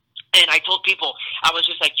them. And I told people, I was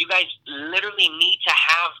just like, you guys literally need to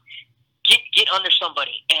get under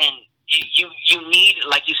somebody, and you need,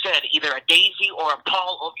 like you said, either a Daisy or a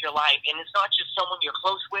Paul over your life. And it's not just someone you're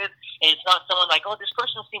close with, and it's not someone like, oh, this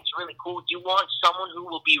person seems really cool. You want someone who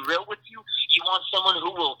will be real with you. You want someone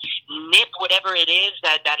who will nip whatever it is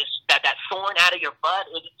that thorn out of your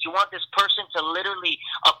butt. You want this person to literally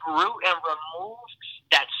uproot and remove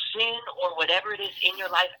that sin or whatever it is in your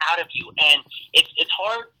life out of you. And it's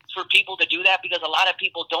hard for people to do that because a lot of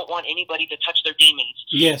people don't want anybody to touch their demons.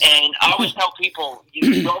 Yes. And I always tell people,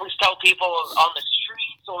 you always tell people on the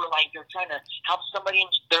streets, or like they're trying to help somebody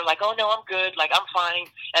and they're like, oh no, I'm good, like I'm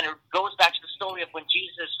fine. And it goes back to the story of when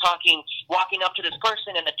Jesus is walking up to this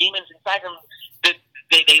person and the demons inside him,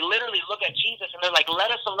 they literally look at Jesus and they're like,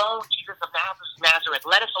 let us alone, Jesus of Nazareth,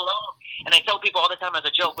 let us alone. And I tell people all the time as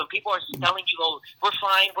a joke, when people are telling you, oh, we're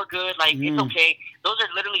fine, we're good, like it's okay, those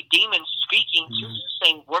are literally demons speaking to you,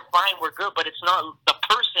 saying we're fine, we're good, but it's not the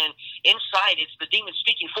person inside, it's the demon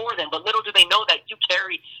speaking for them. But little do they know that you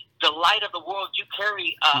carry the light of the world, you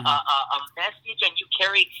carry a message, and you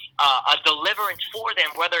carry a deliverance for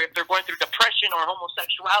them, whether if they're going through depression or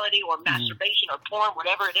homosexuality or masturbation or porn,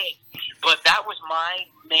 whatever it is. But that was my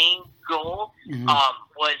main goal,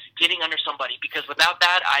 was getting under somebody, because without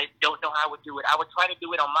that, I don't know how I would do it. I would try to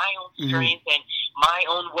do it on my own strength and my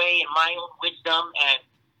own way and my own wisdom, and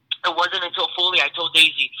it wasn't until fully I told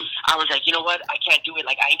Daisy, I was like, you know what, I can't do it.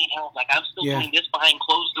 Like, I need help. Like, I'm still doing this behind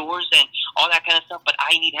closed doors and all that kind of stuff, but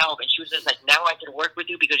I need help. And she was just like, now I can work with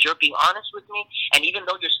you because you're being honest with me. And even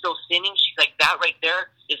though you're still sinning, she's like, that right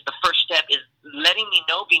there is the first step, is letting me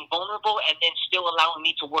know, being vulnerable, and then still allowing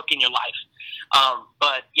me to work in your life.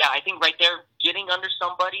 But yeah, I think right there, getting under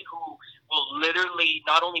somebody who will literally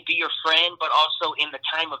not only be your friend, but also in the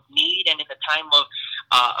time of need and in the time of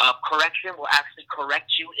correction, will actually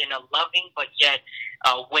correct you in a loving but yet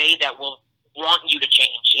a way that will want you to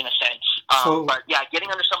change, in a sense. But yeah, getting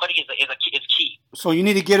under somebody is key. So you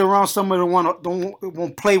need to get around somebody that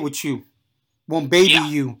won't play with you, won't baby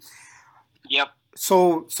you. Yep.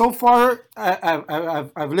 So far,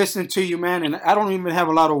 I've listened to you, man, and I don't even have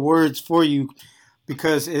a lot of words for you,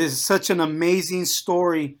 because it is such an amazing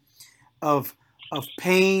story of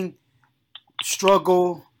pain,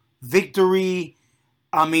 struggle, victory.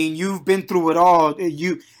 I mean, you've been through it all.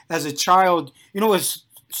 You, as a child, it's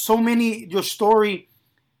so many. Your story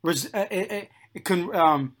it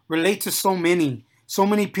can relate to so many. So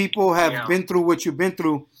many people have been through what you've been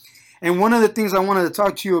through. And one of the things I wanted to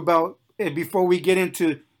talk to you about before we get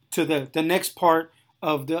into the next part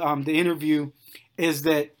of the interview is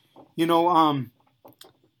that you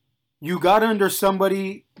got under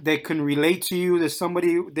somebody that can relate to you. There's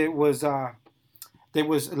somebody that was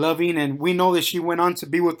loving, and we know that she went on to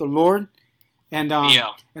be with the Lord. And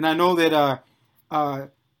and I know that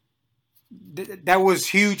that was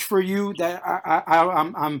huge for you. That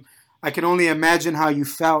I can only imagine how you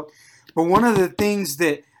felt. But one of the things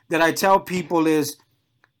that I tell people is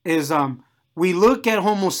we look at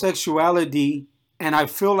homosexuality, and I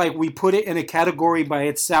feel like we put it in a category by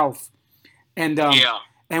itself, and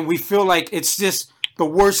we feel like it's just the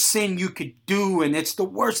worst sin you could do, and it's the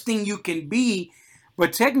worst thing you can be.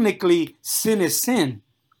 But technically, sin is sin.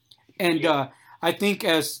 And I think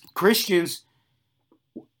as Christians,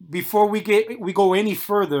 before we go any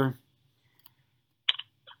further,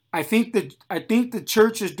 I think the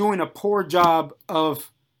church is doing a poor job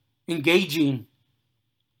of engaging.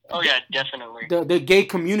 Oh yeah, definitely. The gay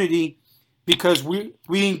community, because we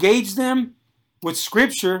engage them with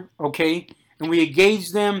Scripture, okay, and we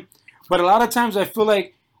engage them, but a lot of times I feel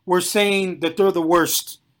like we're saying that they're the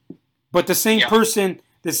worst. But the same person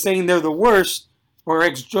that's saying they're the worst, or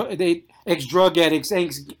ex-drug addicts,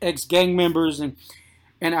 ex-gang members, and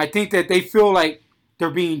I think that they feel like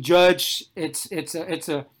they're being judged. It's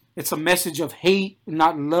a message of hate,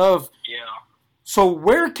 not love. Yeah. So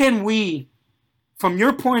where can we, from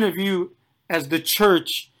your point of view as the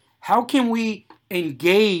church, how can we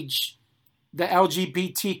engage the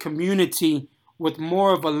LGBT community with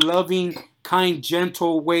more of a loving, kind,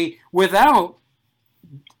 gentle way, without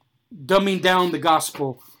dumbing down the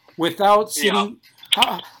gospel, without sitting?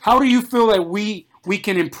 How do you feel that we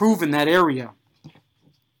can improve in that area?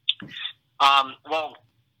 Well,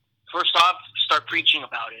 first off, start preaching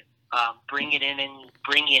about it. Bring it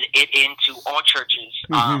into all churches.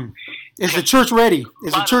 Is the church ready?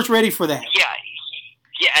 Is the church ready for that? Yeah,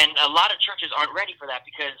 and a lot of churches aren't ready for that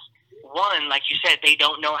because, one, like you said, they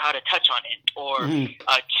don't know how to touch on it, or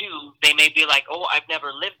two, they may be like, oh, I've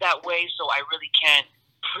never lived that way, so I really can't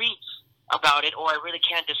preach about it, or I really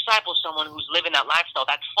can't disciple someone who's living that lifestyle.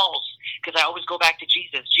 That's false, because I always go back to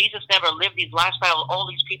Jesus. Jesus never lived these lifestyles all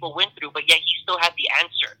these people went through, but yet he still had the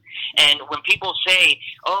answer. And when people say,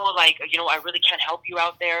 oh, like, you know, I really can't help you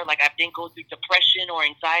out there, like I didn't go through depression or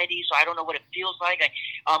anxiety, so I don't know what it feels like,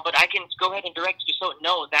 but I can go ahead and direct you. So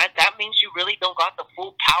no, that means you really don't got the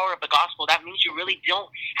full power of the gospel. That means you really don't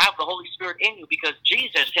have the Holy Spirit in you, because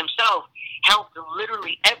Jesus himself helped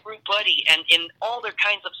literally everybody, and in all their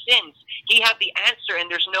kinds of sins, he had the answer. And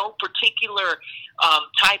there's no particular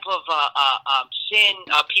type of sin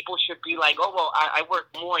people should be like, oh, well, I work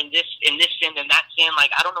more in this sin than that sin.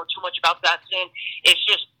 Like, I don't know too much about that sin. It's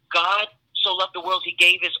just God so loved the world, he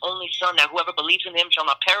gave his only son, that whoever believes in him shall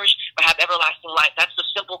not perish, but have everlasting life. That's the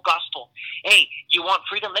simple gospel. Hey, you want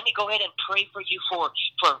freedom? Let me go ahead and pray for you for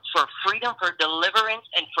freedom, for deliverance,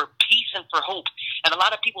 and for peace, and for hope. And a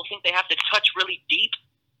lot of people think they have to touch really deep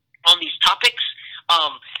on these topics,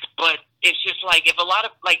 but it's just like, if a lot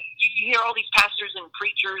of, like, you hear all these pastors and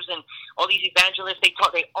preachers and all these evangelists, they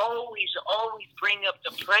always bring up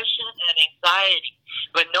depression and anxiety,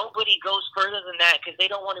 but nobody goes further than that, because they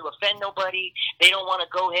don't want to offend nobody. They don't want to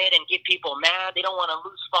go ahead and get people mad. They don't want to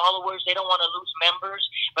lose followers. They don't want to lose members.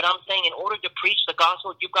 But I'm saying, in order to preach the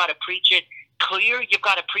gospel, you've got to preach it clear. You've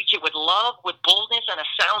got to preach it with love, with boldness, and a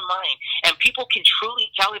sound mind. And people can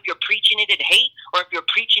truly tell if you're preaching it in hate, or if you're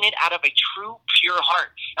preaching it out of a true, pure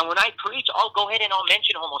heart. And when I preach, I'll go ahead and I'll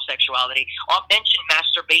mention homosexuality. I'll mention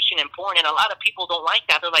masturbation and porn. And a lot of people don't like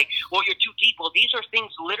that. They're like, well, you're too deep. Well, these are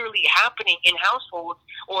things literally happening in households,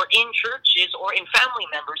 or in churches, or in family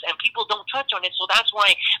members, and people don't touch on it. So that's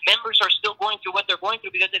why members are still going through what they're going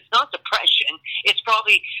through, because it's not depression. It's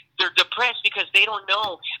probably they're depressed because they don't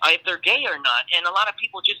know if they're gay or not. And a lot of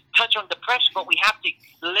people just touch on depression, but we have to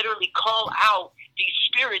literally call out these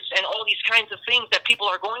spirits and all these kinds of things that people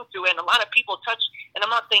are going through. And a lot of people touch, and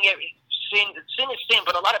I'm not saying sin is sin,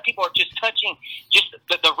 but a lot of people are just touching just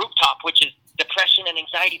the rooftop, which is depression and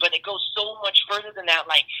anxiety, but it goes so much further than that.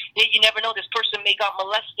 Like, you never know, this person may got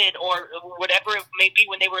molested or whatever it may be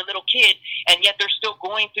when they were a little kid, and yet they're still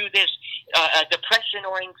going through this depression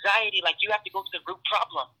or anxiety. Like, you have to go to the root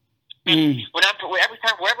problem. Every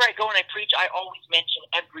time, wherever I go and I preach, I always mention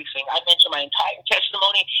everything. I mention my entire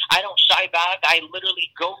testimony. I don't shy back. I literally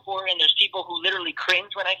go for it. And there's people who literally cringe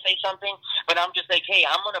when I say something, but I'm just like, hey,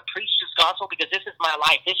 I'm going to preach this gospel because this is my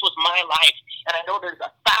life. This was my life. And I know there's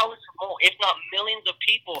 1,000 more, if not millions of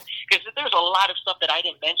people, because there's a lot of stuff that I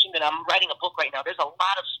didn't mention, that I'm writing a book right now. There's a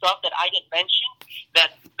lot of stuff that I didn't mention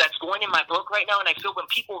that's going in my book right now. And I feel when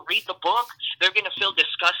people read the book, they're going to feel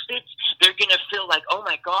disgusted. They're going to feel like, oh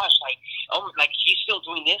my gosh, like he's still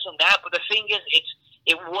doing this and that. But the thing is,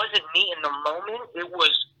 it wasn't me in the moment. It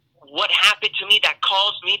was what happened to me that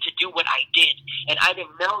caused me to do what I did. And I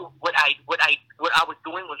didn't know what I was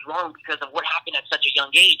doing was wrong because of what happened at such a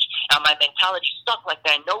young age. My mentality stuck like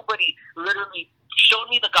that. Nobody literally showed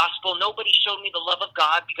me the gospel. Nobody showed me the love of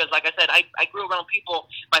God, because, like I said, I grew around people,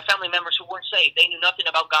 my family members, who weren't saved. They knew nothing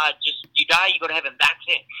about God. Just, you die, you go to heaven. That's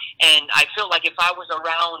it. And I feel like if I was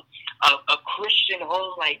around a Christian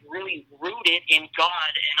home, like really rooted in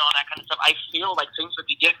God and all that kind of stuff, I feel like things would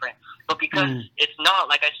be different. But because it's not,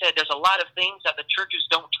 like I said, there's a lot of things that the churches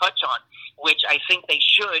don't touch on, which I think they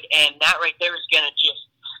should. And that right there is going to just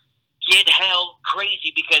get hell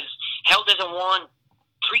crazy, because hell doesn't want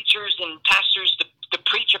preachers and pastors to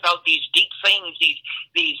preach about these deep things,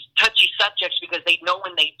 these touchy subjects, because they know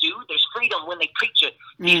when they do, there's freedom when they preach it.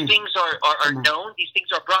 These things are known, these things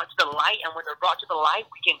are brought to the light, and when they're brought to the light,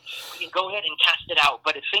 we can go ahead and cast it out.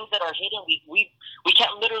 But the things that are hidden, we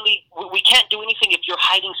can't we can't do anything if you're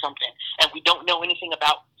hiding something and we don't know anything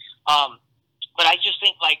about. But I just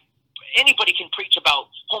think, like, anybody can preach about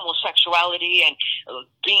homosexuality and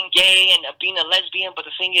being gay and being a lesbian, but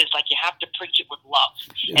the thing is, like, you have to preach it with love.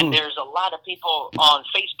 And there's a lot of people on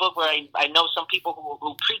Facebook where I know some people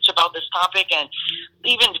who preach about this topic, and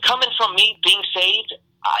even coming from me being saved,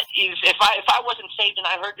 if I wasn't saved and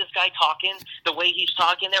I heard this guy talking the way he's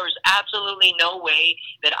talking, there was absolutely no way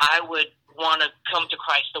that I would want to come to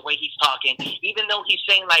Christ the way he's talking. Even though he's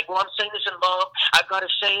saying, like, well, I'm saying this in love, I've got to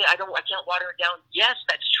say, I can't water it down. Yes,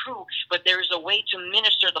 that's true, but there's a way to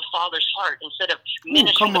minister the Father's heart instead of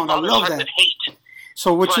ministering the Father's heart with hate.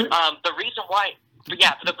 So what the reason why,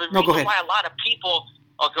 why a lot of people.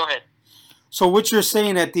 Oh, go ahead. So what you're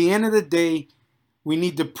saying, at the end of the day, we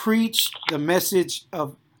need to preach the message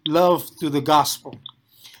of love through the gospel,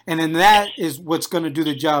 and then that is what's going to do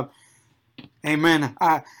the job. Amen.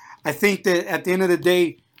 I think that at the end of the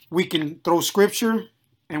day, we can throw scripture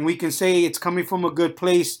and we can say it's coming from a good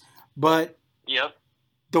place, but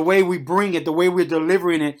the way we bring it, the way we're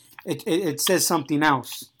delivering it, it says something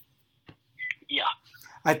else.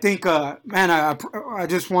 I think, man, I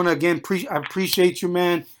just want to again, I appreciate you,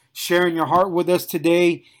 man, sharing your heart with us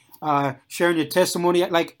today, sharing your testimony.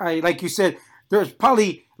 Like you said, there's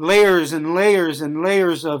probably layers and layers and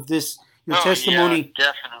layers of this, your testimony, yeah,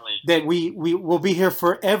 definitely, that we will be here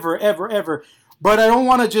forever, ever, ever. But I don't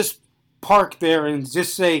want to just park there and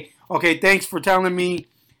just say, okay, thanks for telling me,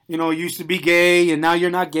 you know, you used to be gay and now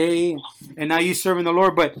you're not gay and now you're serving the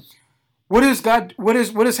Lord. But what is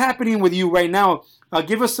happening with you right now?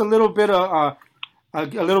 Give us a little bit of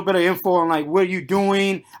info on like what are you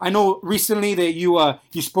doing. I know recently that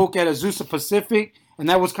you spoke at Azusa Pacific and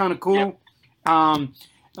that was kind of cool. Yep.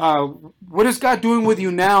 What is God doing with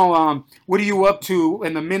you now? What are you up to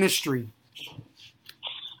in the ministry?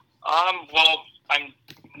 Well,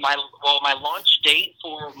 my launch date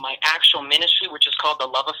for my actual ministry, which is called the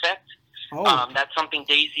Love Effect. Oh. That's something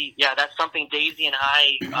Daisy and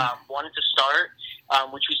I wanted to start,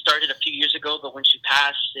 which we started a few years ago. But when she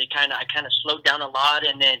passed, I kind of slowed down a lot,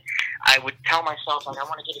 and then I would tell myself like I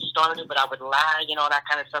want to get it started, but I would lag and all that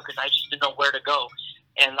kind of stuff because I just didn't know where to go.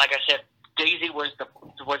 And like I said, Daisy was the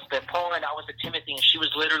Paul and I was the Timothy, and she was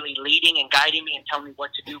literally leading and guiding me and telling me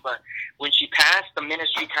what to do. But when she passed, the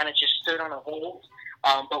ministry kind of just stood on a hold.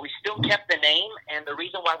 But we still kept the name, and the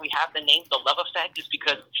reason why we have the name, The Love Effect, is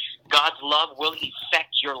because God's love will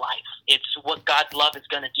affect your life. It's what God's love is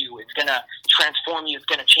going to do. It's going to transform you. It's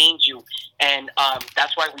going to change you, and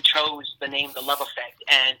that's why we chose the name The Love Effect.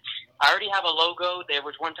 And I already have a logo. There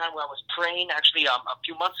was one time where I was praying, actually a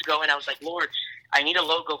few months ago, and I was like, Lord, I need a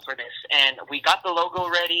logo for this. And we got the logo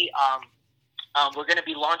ready. We're going to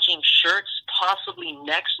be launching shirts possibly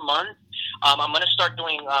next month. I'm going to start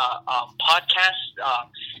doing podcasts,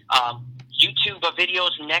 YouTube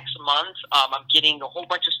videos next month. I'm getting a whole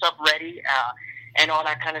bunch of stuff ready and all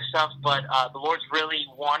that kind of stuff. But the Lord's really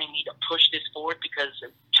wanting me to push this forward because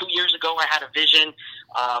 2 years ago I had a vision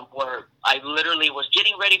where I literally was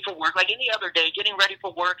getting ready for work, like any other day, getting ready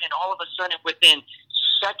for work, and all of a sudden within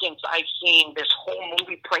seconds I've seen this whole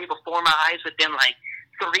movie play before my eyes within like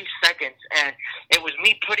 3 seconds, and it was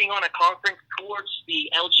me putting on a conference towards the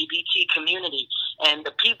LGBT community, and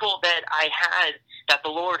the people that I had, that the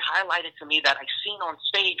Lord highlighted to me that I've seen on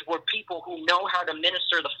stage were people who know how to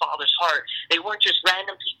minister the Father's heart. They weren't just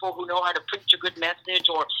random people who know how to preach a good message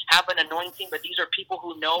or have an anointing, but these are people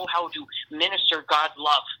who know how to minister God's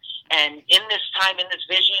love. And in this time, in this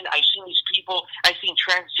vision, I've seen these people, I've seen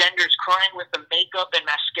transgenders crying with the makeup and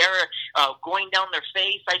mascara going down their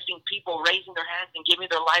face. I've seen people raising their hands and giving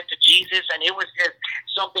their life to Jesus. And it was just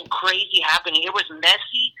something crazy happening. It was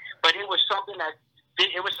messy, but it was something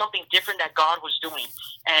different that God was doing.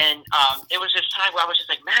 And it was this time where I was just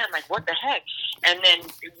like, man, like, what the heck? And then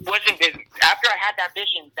after I had that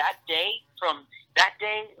vision that day, from that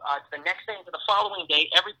day to the next day to the following day,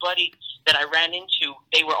 everybody that I ran into,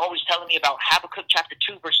 they were always telling me about Habakkuk chapter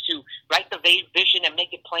 2, verse 2. Write the vision and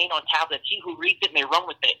make it plain on tablets. He who reads it may run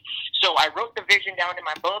with it. So I wrote the vision down in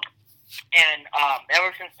my book, and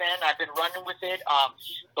ever since then, I've been running with it.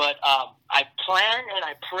 But I plan and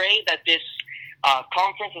I pray that this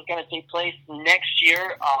conference is going to take place next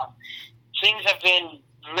year. Things have been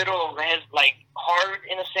hard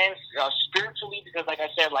in a sense spiritually, because like I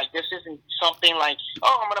said, like this isn't something like,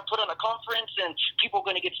 oh, I'm gonna put on a conference and people are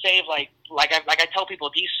gonna get saved. Like I tell people,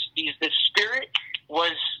 this spirit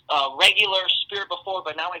was a regular spirit before,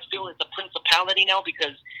 but now I feel it's a principality now,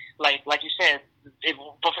 because like you said, it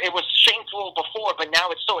was shameful before, but now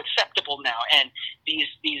it's so acceptable now, and these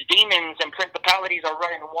demons and principalities are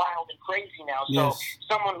running wild and crazy now. So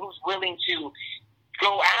someone who's willing to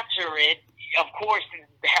go after it, of course,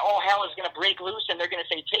 all hell is going to break loose, and they're going to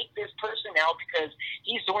say, take this person out because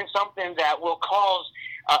he's doing something that will cause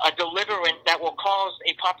a deliverance, that will cause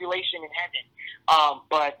a population in heaven.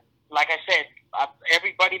 But like I said,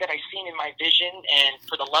 everybody that I've seen in my vision, and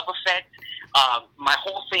for the Love Effect, my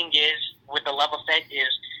whole thing is, with the Love Effect,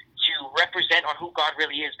 is to represent on who God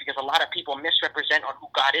really is, because a lot of people misrepresent on who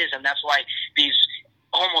God is, and that's why these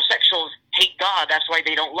homosexuals hate God. That's why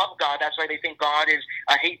they don't love God. That's why they think God is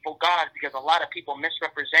a hateful God, because a lot of people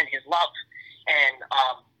misrepresent his love.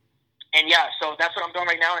 And yeah, so that's what I'm doing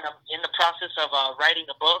right now, and I'm in the process of writing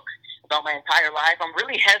a book about my entire life. I was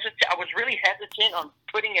really hesitant on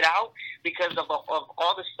putting it out because of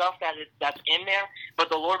all the stuff that's in there. But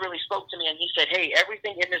the Lord really spoke to me, and he said, hey,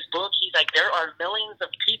 everything in this book, he's like, there are millions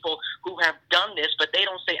of people who have done this, but they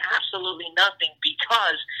don't say absolutely nothing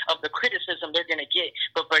because of the criticism they're going to get.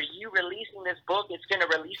 But by you releasing this book, it's going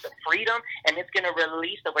to release the freedom, and it's going to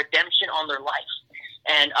release the redemption on their life.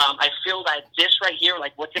 And I feel that this right here,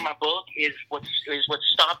 like what's in my book, is what's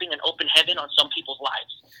stopping an open heaven on some people's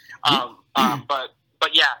lives. But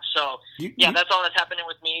but yeah, so that's all that's happening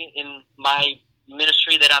with me in my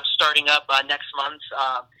ministry that I'm starting up next month.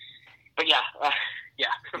 But yeah.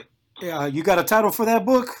 Yeah, you got a title for that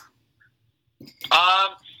book?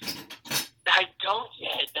 I don't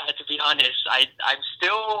yet, to be honest. I'm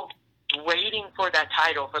still waiting for that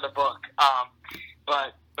title for the book.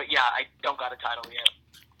 But yeah, I don't got a title yet.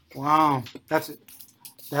 Wow,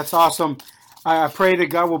 that's awesome. I pray that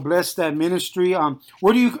God will bless that ministry.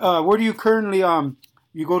 Where do you currently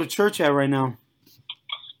you go to church at right now?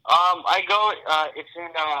 I go. It's in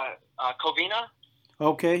Covina.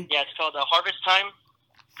 Okay. Yeah, it's called Harvest Time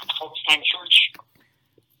Church.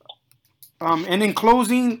 And in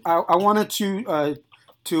closing, I wanted to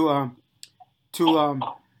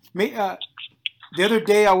make the other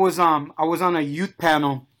day I was on a youth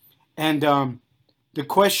panel, and the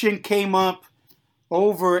question came up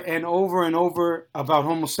over and over and over about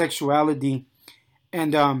homosexuality,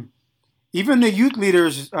 and even the youth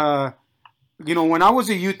leaders. When I was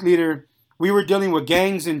a youth leader, we were dealing with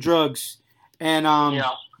gangs and drugs, and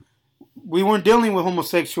we weren't dealing with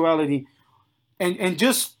homosexuality, and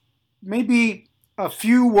just maybe a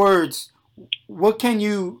few words. What kind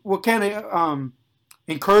of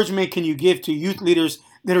encouragement can you give to youth leaders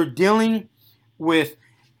that are dealing with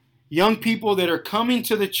young people that are coming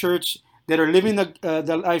to the church, that are living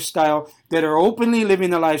the lifestyle, that are openly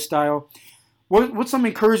living the lifestyle? What's some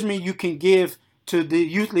encouragement you can give to the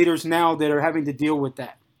youth leaders now that are having to deal with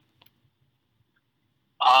that?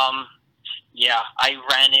 Yeah, I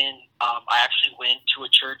ran in. I actually went to a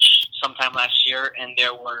church sometime last year, and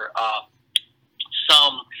there were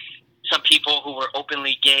some people who were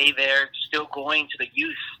openly gay there, still going to the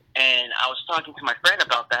youth. And I was talking to my friend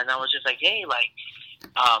about that, and I was just like, hey,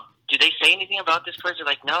 do they say anything about this person?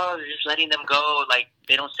 Like, no, they're just letting them go. Like,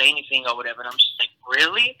 they don't say anything or whatever. And I'm just like,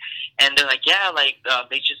 really? And they're like, yeah,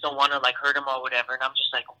 they just don't want to, hurt him or whatever. And I'm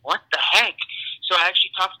just like, what the heck? So I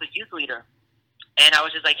actually talked to the youth leader. And I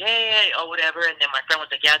was just like, hey, or whatever. And then my friend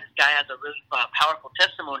was like, yeah, this guy has a really powerful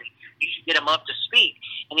testimony. You should get him up to speak.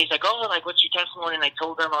 And he's like, oh, what's your testimony? And I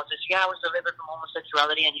told him, I was just, I was delivered from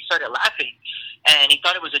homosexuality. And he started laughing. And he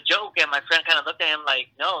thought it was a joke. And my friend kind of looked at him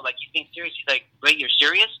like, no, you think serious? He's like, wait, you're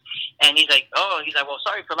serious? And he's like, well,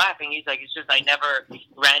 sorry for laughing. He's like, it's just I never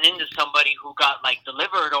ran into somebody who got,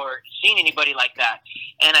 delivered or seen anybody like that.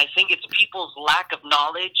 And I think it's people's lack of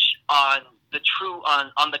knowledge on the true,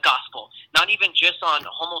 on the gospel. Not even just on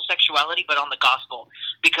homosexuality, but on the gospel.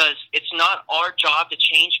 Because it's not our job to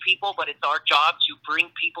change people, but it's our job to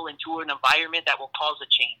bring people into an environment that will cause a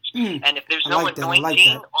change. And if there's no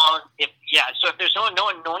anointing if there's no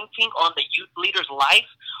anointing on the youth leader's life,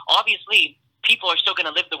 obviously people are still going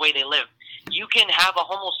to live the way they live. You can have a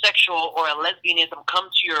homosexual or a lesbianism come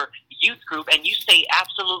to your youth group and you say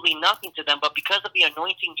absolutely nothing to them, but because of the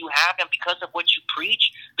anointing you have and because of what you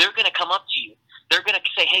preach, they're going to come up to you. They're going to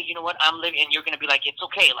say, hey, you know what, I'm living, and you're going to be like, it's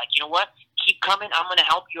okay. You know what, keep coming. I'm going to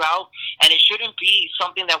help you out. And it shouldn't be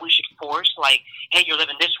something that we should force, hey, you're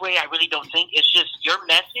living this way. I really don't think. It's just your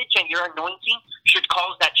message and your anointing should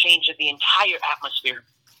cause that change in the entire atmosphere.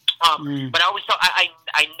 But I always thought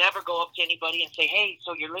I never go up to anybody and say, hey,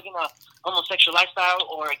 so you're living a homosexual lifestyle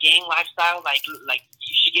or a gang lifestyle,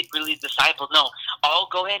 you should get really discipled. No, I'll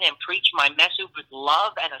go ahead and preach my message with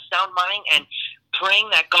love and a sound mind and praying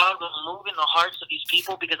that God will move in the hearts of these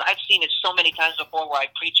people, because I've seen it so many times before where I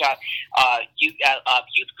preach at youth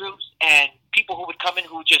groups, and people who would come in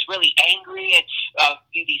who were just really angry, and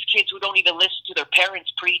these kids who don't even listen to their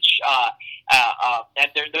parents preach,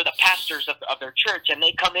 and they're the pastors of their church, and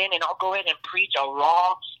they come in and I'll go ahead and preach a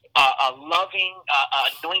raw, a loving,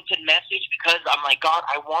 anointed message, because I'm like, God,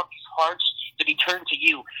 I want these hearts to be turned to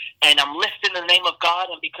you, and I'm lifting the name of God.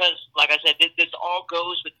 And because, like I said, this all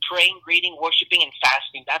goes with praying, reading, worshiping, and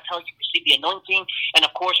fasting. That's how you receive the anointing. And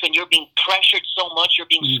of course, when you're being pressured so much,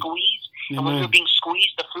 you're being squeezed. And when you're being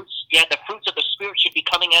squeezed, the fruits of the Spirit should be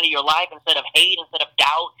coming out of your life, instead of hate, instead of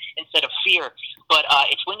doubt, instead of fear. But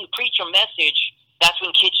it's when you preach your message, that's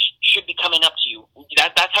when kids should be coming up to you.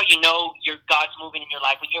 That's how you know God's moving in your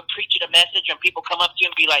life. When you're preaching a message and people come up to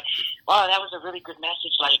you and be like, wow, that was a really good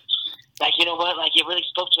message. You know what? It really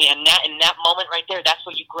spoke to me. And in that moment right there, that's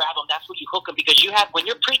where you grab them. That's where you hook them. Because when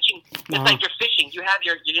you're preaching, it's like you're fishing. You have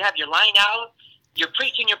your line out. You're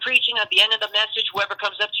preaching. At the end of the message, whoever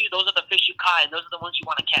comes up to you, those are the fish you caught, and those are the ones you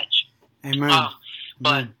want to catch. Amen.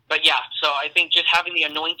 But yeah, so I think just having the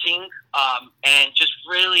anointing and just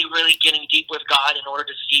really, really getting deep with God in order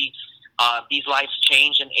to see these lives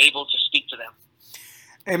change and able to speak to them.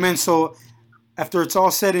 Amen. So after it's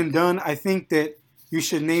all said and done, I think that you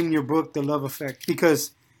should name your book The Love Effect,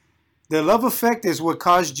 because the love effect is what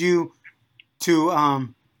caused you to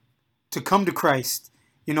to come to Christ.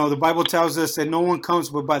 You know, the Bible tells us that no one comes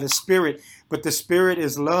but by the Spirit, but the Spirit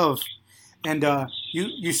is love. And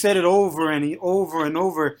you said it over and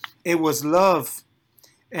over. It was love.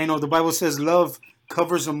 And, you know, the Bible says love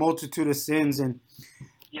covers a multitude of sins. And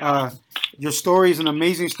your story is an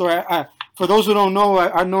amazing story. For those who don't know,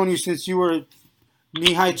 I've known you since you were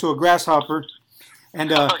knee-high to a grasshopper.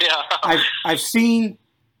 And I've seen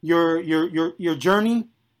your journey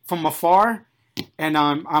from afar. And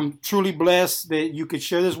I'm truly blessed that you could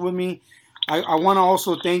share this with me. I want to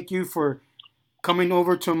also thank you for coming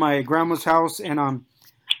over to my grandma's house and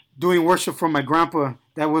doing worship for my grandpa.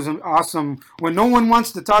 That was awesome. When no one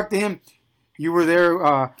wants to talk to him, you were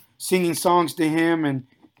there singing songs to him, and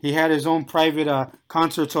he had his own private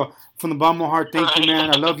concert. So from the bottom of my heart, thank you, man.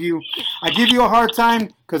 I love you. I give you a hard time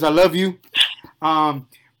because I love you.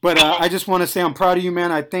 But I just want to say I'm proud of you,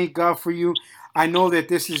 man. I thank God for you. I know that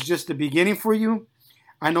this is just the beginning for you.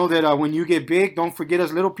 I know that when you get big, don't forget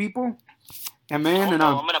us little people. And man, and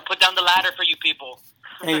I'm going to put down the ladder for you people.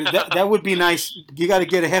 Hey, that would be nice. You got to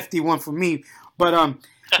get a hefty one for me. But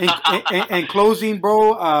in closing,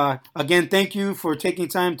 bro, again, thank you for taking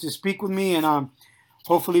time to speak with me. And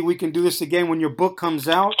hopefully we can do this again when your book comes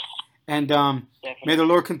out. And may the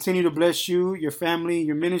Lord continue to bless you, your family,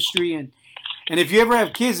 your ministry. And if you ever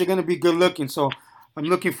have kids, they're going to be good looking. So I'm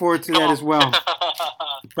looking forward to that as well.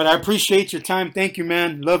 But I appreciate your time. Thank you,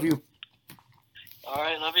 man. Love you. All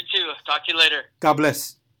right. Love you too. Talk to you later. God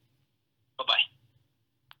bless.